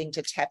certainly looking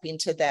to tap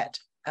into that,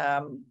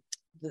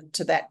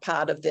 to that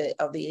part of the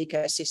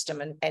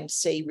ecosystem and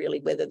see really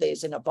whether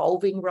there's an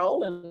evolving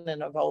role and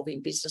an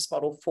evolving business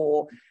model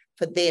for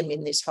them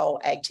in this whole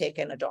ag tech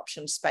and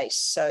adoption space,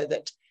 so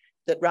that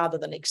rather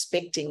than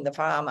expecting the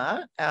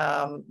farmer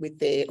with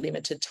their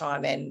limited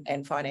time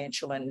and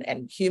financial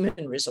and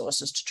human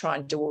resources to try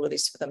and do all of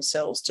this for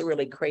themselves, to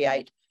really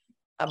create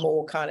a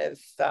more kind of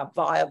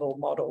viable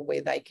model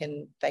where they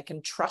can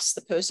trust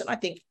the person. I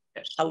think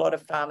a lot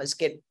of farmers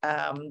get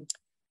a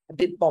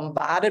bit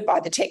bombarded by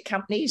the tech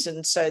companies,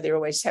 and so they're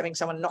always having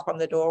someone knock on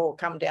the door or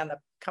come down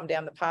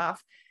the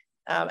path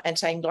and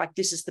saying, like,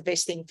 this is the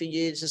best thing for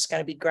you, this is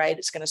going to be great,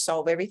 it's going to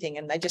solve everything,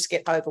 and they just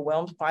get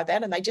overwhelmed by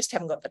that, and they just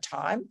haven't got the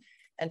time.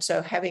 And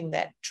so having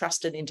that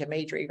trusted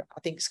intermediary, I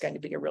think, is going to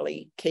be a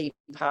really key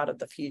part of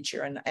the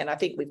future. And I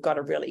think we've got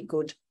a really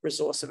good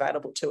resource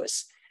available to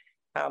us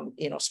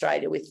in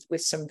Australia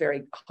with some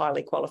very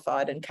highly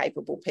qualified and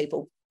capable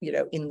people,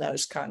 in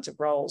those kinds of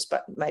roles,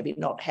 but maybe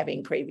not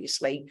having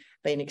previously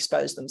been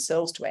exposed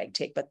themselves to ag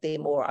tech, but they're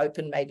more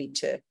open maybe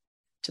to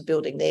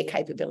building their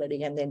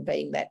capability and then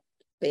being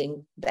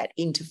that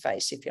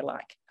interface, if you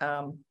like,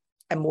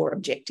 and more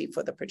objective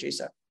for the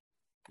producer.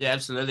 Yeah,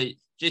 absolutely.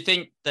 Do you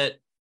think that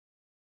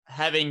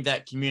having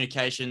that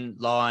communication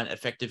line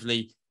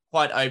effectively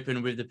quite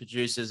open with the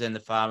producers and the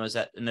farmers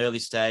at an early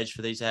stage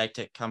for these ag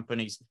tech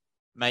companies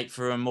make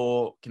for a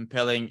more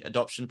compelling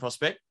adoption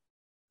prospect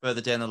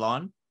further down the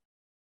line?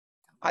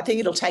 I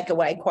think it'll take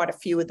away quite a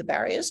few of the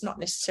barriers, not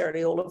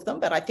necessarily all of them,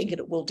 but I think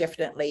it will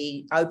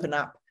definitely open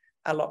up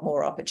a lot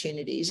more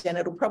opportunities, and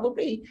it'll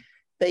probably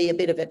be a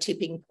bit of a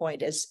tipping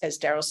point, as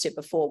Daryl said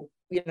before.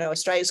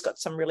 Australia's got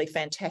some really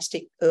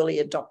fantastic early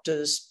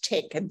adopters,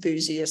 tech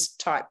enthusiast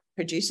type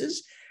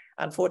producers.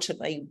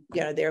 Unfortunately,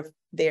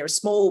 they're a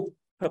small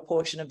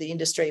proportion of the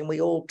industry, and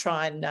we all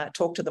try and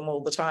talk to them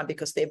all the time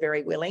because they're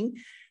very willing.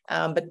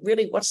 But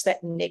really, what's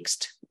that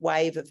next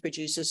wave of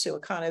producers who are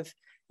kind of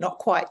not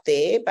quite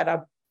there, but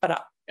are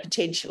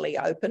potentially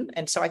open?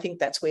 And so I think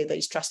that's where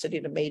these trusted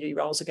intermediary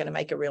roles are going to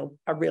make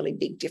a really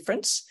big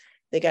difference.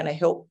 They're going to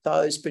help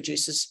those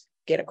producers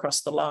get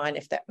across the line,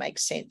 if that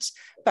makes sense.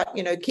 But,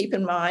 keep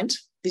in mind,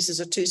 this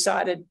is a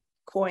two-sided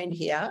coin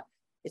here.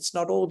 It's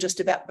not all just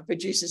about the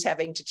producers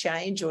having to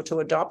change or to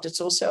adopt. It's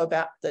also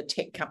about the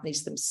tech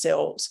companies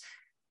themselves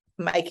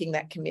making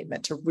that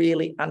commitment to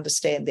really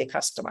understand their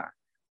customer.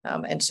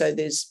 And so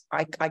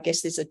I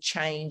guess there's a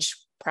change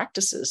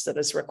practices that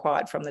is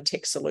required from the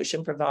tech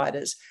solution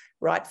providers,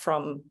 right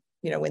from,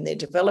 when they're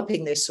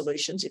developing their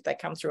solutions. If they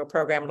come through a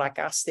program like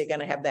us, they're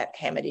going to have that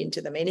hammered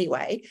into them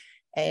anyway,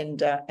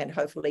 and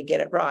hopefully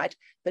get it right.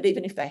 But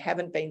even if they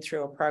haven't been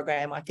through a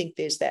program, I think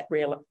there's that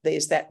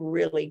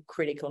really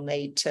critical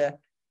need to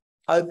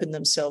open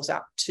themselves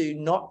up to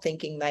not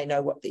thinking they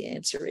know what the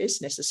answer is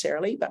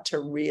necessarily, but to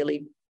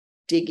really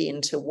dig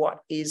into what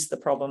is the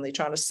problem they're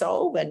trying to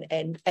solve and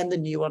the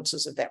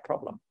nuances of that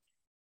problem.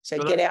 So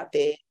get out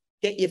there,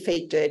 get your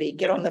feet dirty,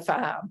 get on the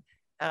farm,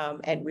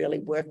 and really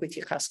work with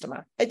your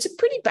customer. It's a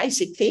pretty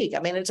basic thing.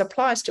 I mean, it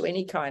applies to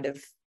any kind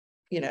of,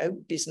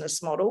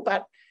 business model,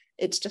 but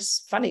it's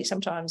just funny.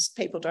 Sometimes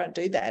people don't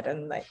do that,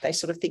 and they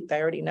sort of think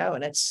they already know.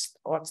 And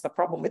what's the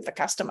problem with the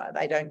customer?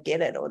 They don't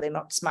get it, or they're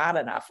not smart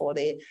enough, or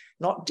they're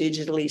not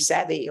digitally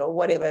savvy, or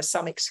whatever,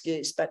 some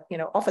excuse. But,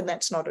 often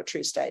that's not a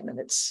true statement.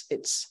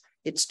 It's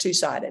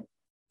two-sided.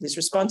 There's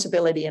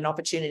responsibility and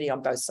opportunity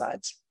on both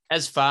sides.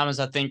 As farmers,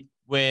 I think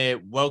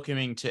we're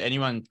welcoming to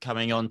anyone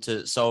coming on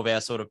to solve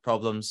our sort of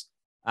problems,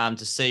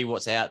 to see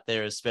what's out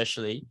there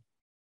especially,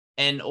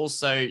 and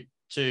also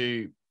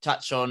to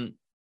touch on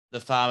the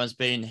farmers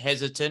being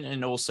hesitant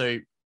and also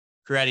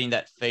creating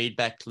that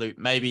feedback loop.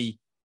 Maybe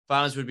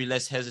farmers would be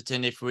less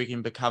hesitant if we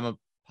can become a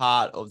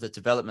part of the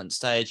development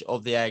stage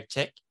of the ag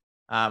tech.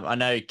 I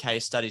know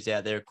case studies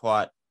out there are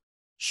quite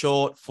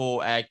short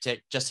for ag tech,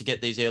 just to get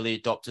these early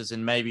adopters,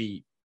 and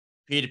maybe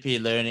peer-to-peer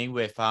learning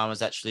where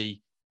farmers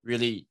actually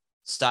really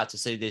start to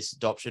see this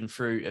adoption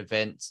through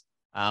events.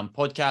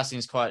 Podcasting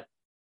is quite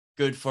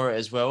good for it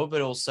as well,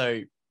 but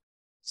also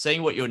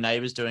seeing what your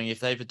neighbor's doing. If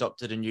they've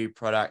adopted a new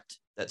product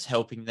that's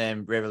helping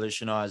them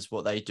revolutionize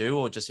what they do,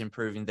 or just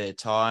improving their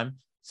time,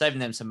 saving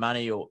them some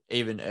money, or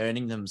even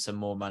earning them some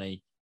more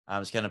money,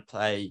 it's going to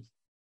play a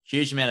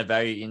huge amount of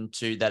value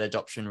into that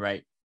adoption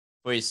rate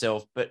for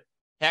yourself. But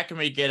how can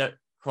we get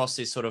across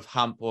this sort of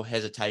hump or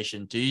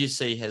hesitation? Do you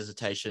see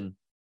hesitation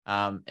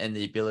and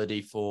the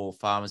ability for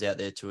farmers out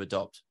there to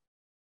adopt?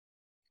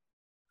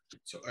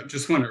 So I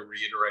just want to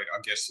reiterate,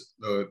 I guess,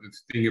 the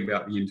thing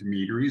about the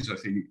intermediaries. I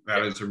think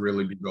that is a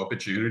really big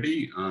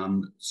opportunity.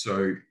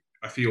 So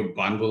I feel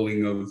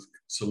bundling of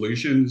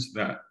solutions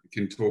that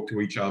can talk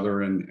to each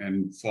other,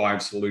 and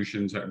 5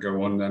 solutions that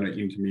go on that an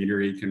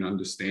intermediary can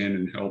understand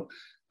and help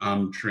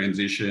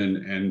transition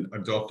and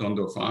adopt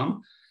onto a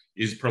farm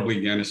is probably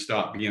going to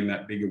start being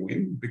that bigger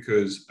win,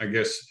 because I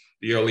guess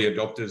the early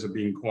adopters have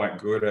been quite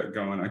good at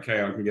going,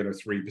 okay, I can get a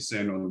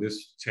 3% on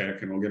this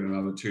tech and I'll get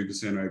another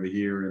 2% over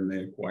here. And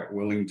they're quite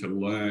willing to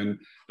learn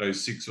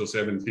those 6 or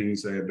 7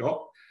 things they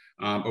adopt.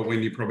 But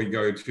when you probably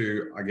go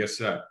to, I guess,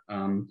 that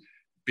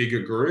bigger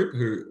group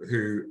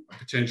who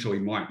potentially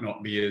might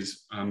not be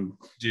as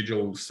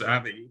digital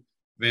savvy,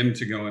 them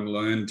to go and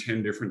learn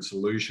 10 different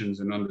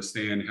solutions and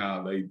understand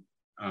how they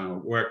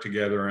work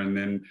together and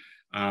then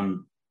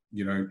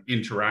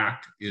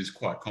interact is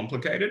quite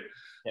complicated.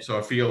 Yep. So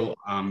I feel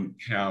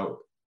how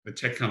the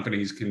tech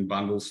companies can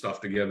bundle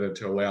stuff together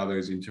to allow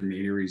those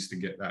intermediaries to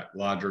get that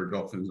larger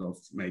adoptions of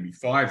maybe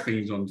 5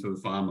 things onto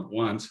the farm at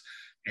once,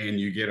 and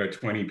you get a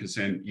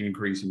 20%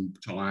 increase in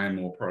time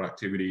or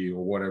productivity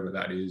or whatever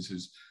that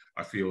is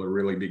I feel a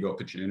really big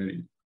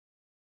opportunity.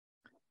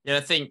 Yeah,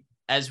 I think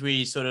as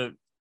we sort of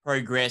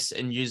progress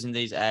in using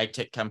these ag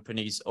tech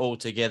companies all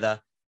together,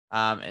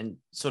 and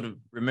sort of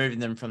removing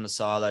them from the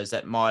silos,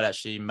 that might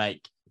actually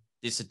make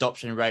this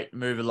adoption rate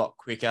move a lot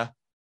quicker.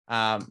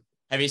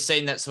 Have you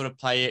seen that sort of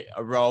play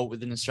a role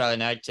within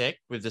Australian ag tech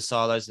with the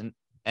silos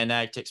and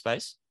ag tech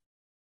space?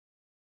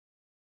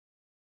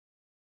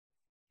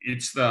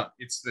 It's the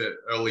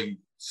early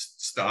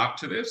start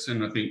to this,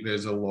 and I think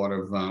there's a lot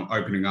of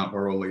opening up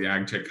where all the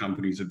ag tech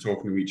companies are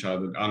talking to each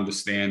other to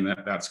understand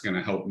that that's going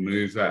to help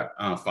move that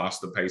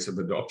faster pace of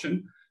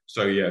adoption.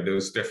 So yeah, there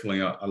was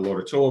definitely a lot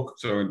of talk.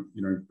 So,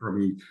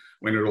 probably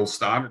when it all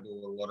started, there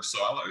were a lot of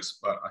silos,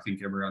 but I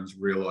think everyone's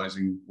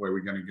realizing where we're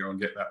going to go and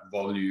get that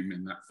volume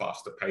and that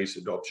faster pace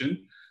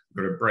adoption.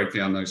 We've got to break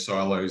down those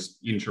silos,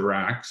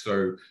 interact,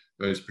 so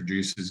those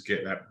producers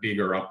get that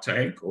bigger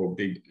uptake or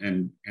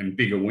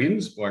bigger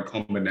wins by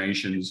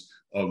combinations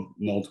of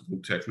multiple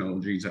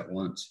technologies at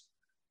once.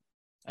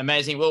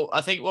 Amazing. Well,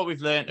 I think what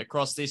we've learned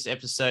across this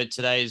episode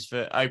today is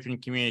for open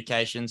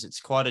communications,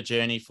 it's quite a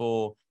journey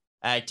for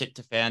ag tech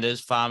to founders,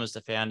 farmers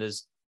to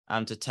founders,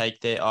 to take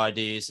their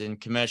ideas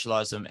and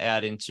commercialize them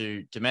out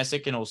into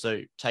domestic, and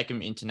also take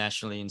them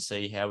internationally and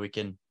see how we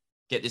can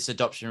get this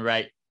adoption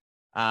rate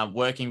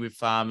working with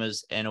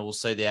farmers and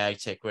also the ag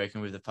tech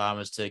working with the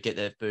farmers to get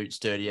their boots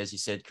dirty, as you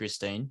said,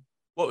 Christine.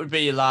 What would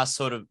be your last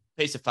sort of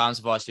piece of farms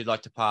advice you'd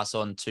like to pass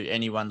on to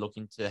anyone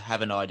looking to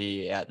have an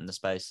idea out in the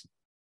space?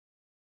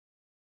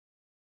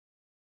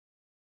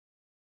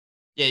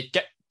 Yeah,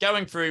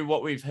 going through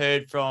what we've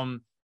heard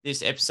from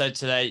this episode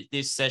today,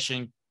 this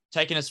session,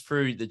 taking us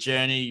through the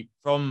journey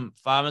from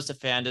farmers to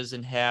founders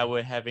and how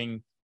we're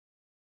having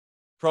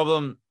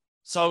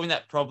solving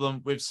that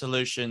problem with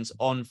solutions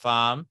on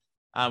farm,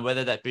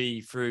 whether that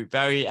be through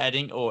value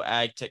adding or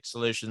ag tech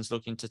solutions,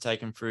 looking to take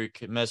them through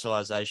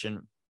commercialization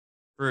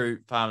through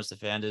farmers to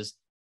founders,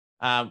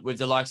 with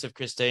the likes of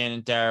Christine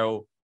and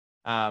Daryl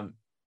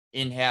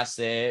in-house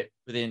there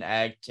within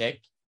ag tech,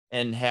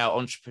 and how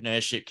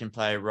entrepreneurship can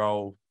play a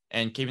role,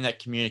 and keeping that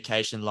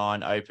communication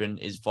line open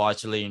is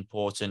vitally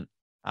important.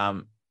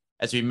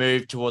 As we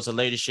move towards a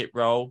leadership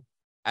role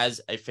as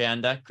a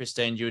founder,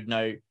 Christine, you would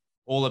know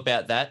all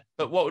about that.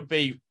 But what would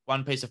be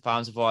one piece of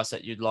farms advice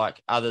that you'd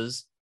like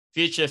others,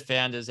 future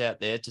founders out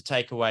there, to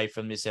take away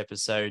from this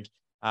episode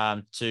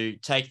to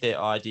take their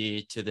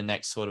idea to the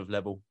next sort of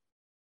level?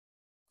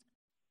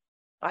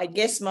 I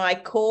guess my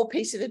core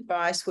piece of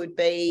advice would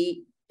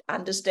be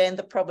understand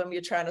the problem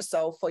you're trying to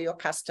solve for your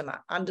customer.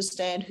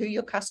 Understand who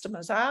your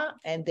customers are,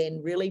 and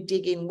then really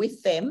dig in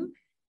with them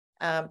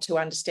to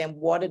understand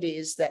what it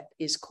is that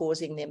is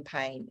causing them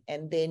pain.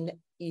 And then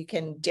you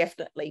can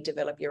definitely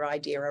develop your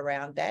idea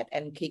around that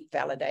and keep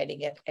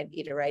validating it and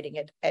iterating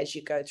it as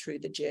you go through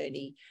the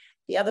journey.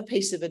 The other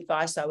piece of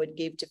advice I would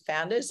give to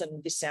founders,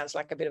 and this sounds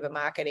like a bit of a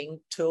marketing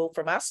tool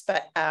from us,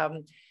 but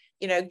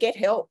get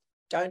help.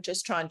 Don't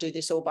just try and do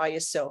this all by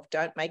yourself.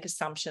 Don't make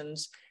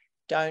assumptions.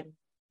 Don't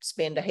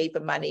spend a heap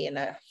of money and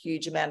a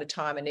huge amount of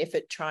time and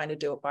effort trying to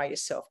do it by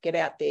yourself. Get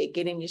out there,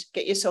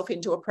 get yourself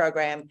into a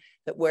program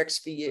that works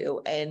for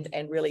you, and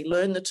really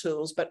learn the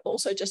tools, but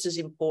also, just as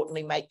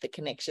importantly, make the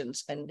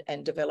connections and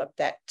develop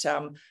that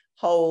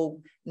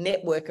whole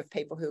network of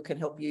people who can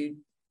help you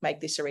make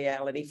this a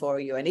reality for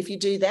you. And if you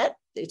do that,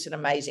 it's an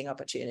amazing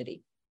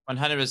opportunity.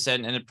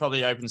 100%. And it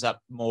probably opens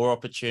up more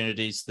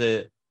opportunities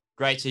the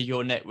greater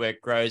your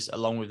network grows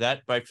along with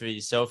that, both for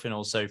yourself and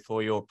also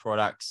for your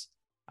products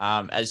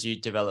as you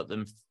develop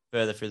them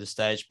further through the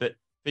stage. But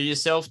for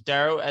yourself,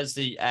 Daryl, as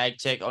the ag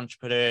tech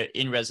entrepreneur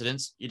in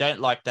residence, you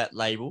don't like that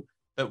label,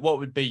 but what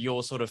would be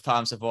your sort of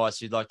farms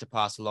advice you'd like to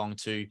pass along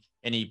to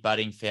any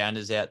budding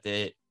founders out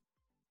there,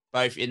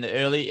 both in the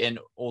early and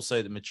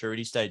also the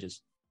maturity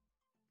stages?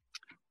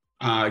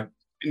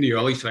 In the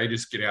early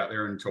stages, get out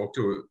there and talk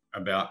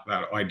about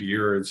that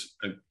idea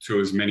to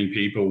as many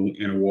people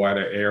in a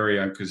wider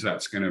area, because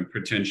that's going to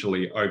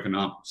potentially open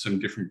up some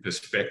different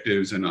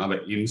perspectives and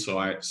other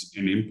insights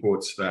and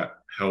inputs that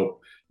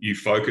help you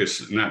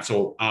focus. And that's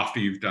all after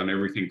you've done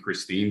everything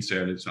Christine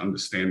said, is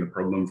understand the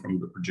problem from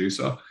the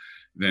producer,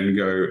 then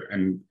go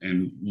and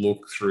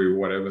look through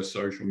whatever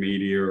social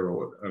media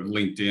or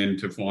LinkedIn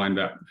to find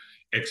that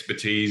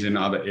expertise in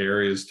other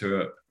areas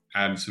to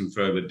add some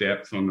further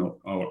depth on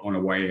a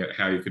way at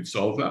how you could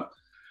solve that.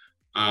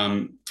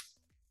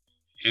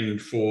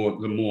 And for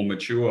the more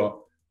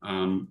mature,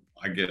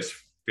 I guess,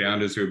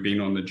 founders who have been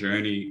on the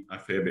journey a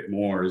fair bit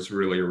more, is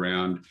really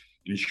around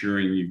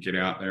ensuring you get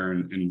out there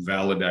and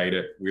validate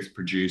it with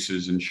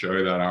producers and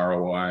show that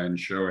ROI and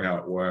show how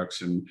it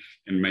works, and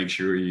make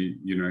sure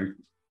you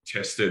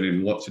test it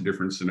in lots of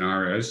different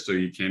scenarios so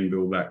you can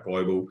build that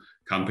global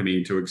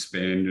company to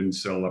expand and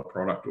sell that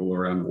product all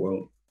around the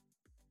world.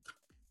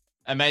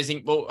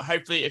 Amazing. Well,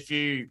 hopefully a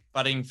few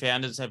budding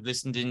founders have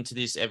listened into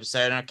this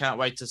episode, and I can't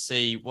wait to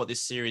see what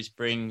this series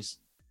brings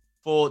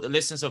for the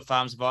listeners of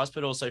Farms Advice,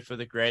 but also for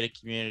the greater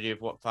community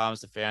of what Farms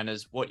to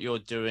Founders, what you're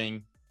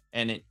doing,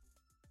 and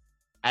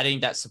adding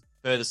that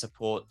further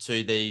support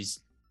to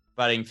these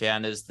budding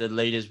founders, the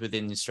leaders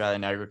within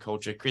Australian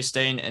agriculture.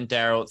 Christine and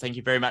Daryl, thank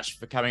you very much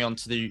for coming on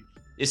to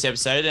this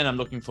episode, and I'm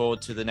looking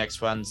forward to the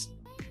next ones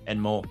and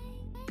more.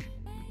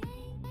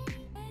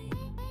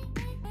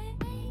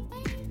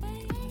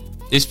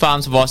 This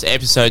Farms Advice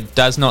episode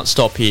does not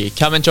stop here.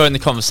 Come and join the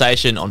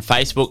conversation on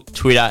Facebook,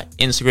 Twitter,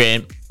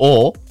 Instagram,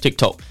 or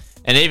TikTok,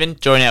 and even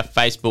join our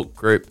Facebook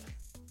group.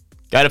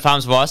 Go to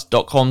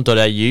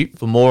farmsadvice.com.au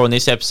for more on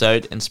this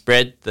episode and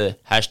spread the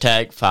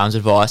hashtag Farms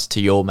Advice to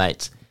your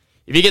mates.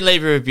 If you can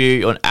leave a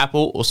review on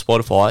Apple or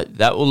Spotify,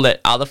 that will let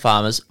other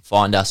farmers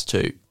find us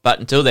too. But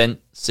until then,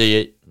 see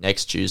you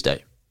next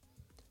Tuesday.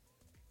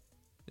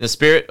 In the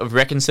spirit of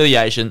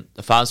reconciliation,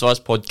 the Farms Advice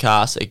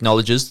podcast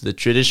acknowledges the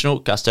traditional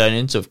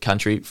custodians of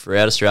country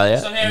throughout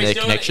Australia and their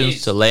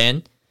connections to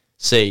land,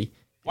 sea,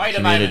 and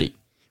community.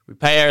 We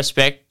pay our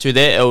respect to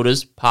their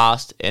elders,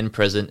 past and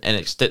present, and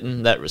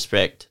extend that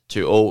respect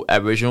to all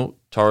Aboriginal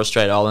Torres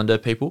Strait Islander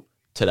people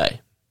today.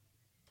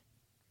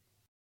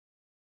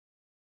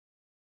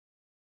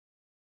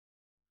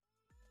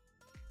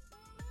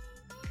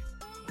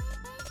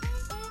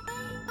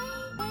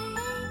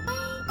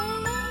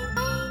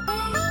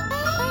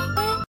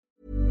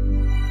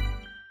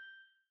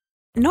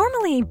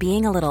 Normally,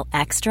 being a little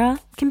extra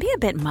can be a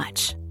bit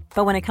much,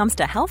 but when it comes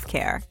to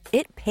healthcare,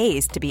 it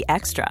pays to be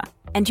extra.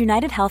 And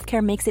United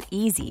Healthcare makes it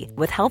easy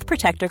with Health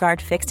Protector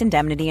Guard fixed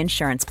indemnity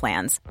insurance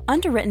plans.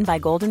 Underwritten by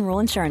Golden Rule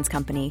Insurance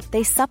Company,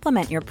 they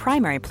supplement your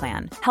primary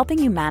plan,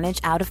 helping you manage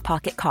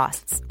out-of-pocket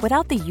costs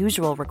without the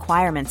usual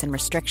requirements and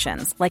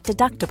restrictions like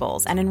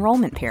deductibles and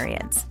enrollment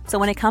periods. So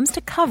when it comes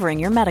to covering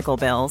your medical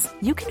bills,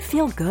 you can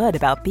feel good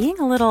about being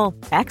a little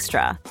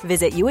extra.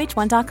 Visit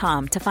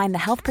uh1.com to find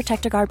the Health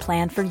Protector Guard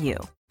plan for you.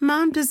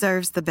 Mom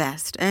deserves the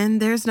best,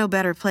 and there's no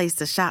better place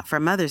to shop for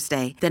Mother's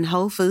Day than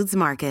Whole Foods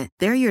Market.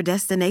 They're your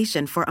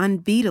destination for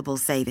unbeatable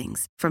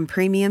savings, from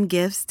premium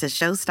gifts to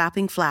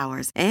show-stopping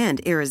flowers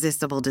and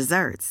irresistible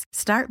desserts.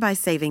 Start by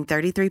saving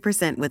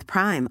 33% with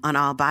Prime on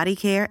all body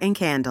care and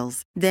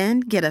candles.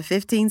 Then get a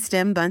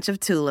 15-stem bunch of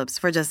tulips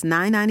for just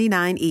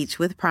 $9.99 each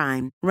with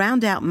Prime.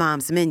 Round out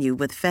Mom's menu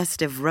with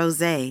festive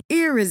rosé,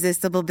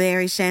 irresistible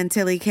berry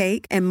chantilly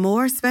cake, and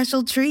more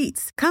special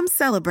treats. Come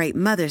celebrate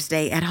Mother's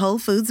Day at Whole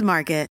Foods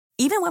Market.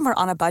 Even when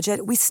we're on a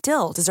budget, we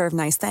still deserve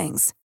nice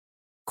things.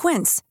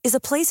 Quince is a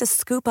place to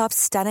scoop up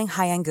stunning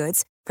high-end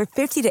goods for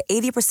 50 to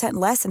 80%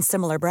 less than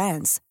similar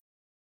brands.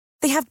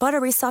 They have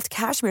buttery soft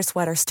cashmere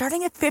sweaters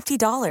starting at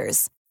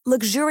 $50,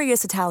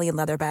 luxurious Italian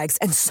leather bags,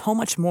 and so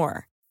much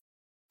more.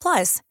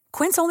 Plus,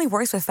 Quince only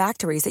works with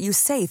factories that use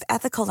safe,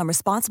 ethical, and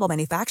responsible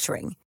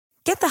manufacturing.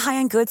 Get the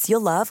high-end goods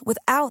you'll love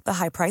without the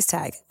high price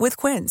tag with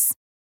Quince.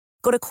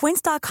 Go to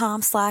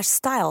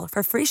quince.com/style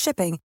for free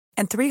shipping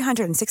and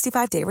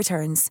 365-day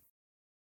returns.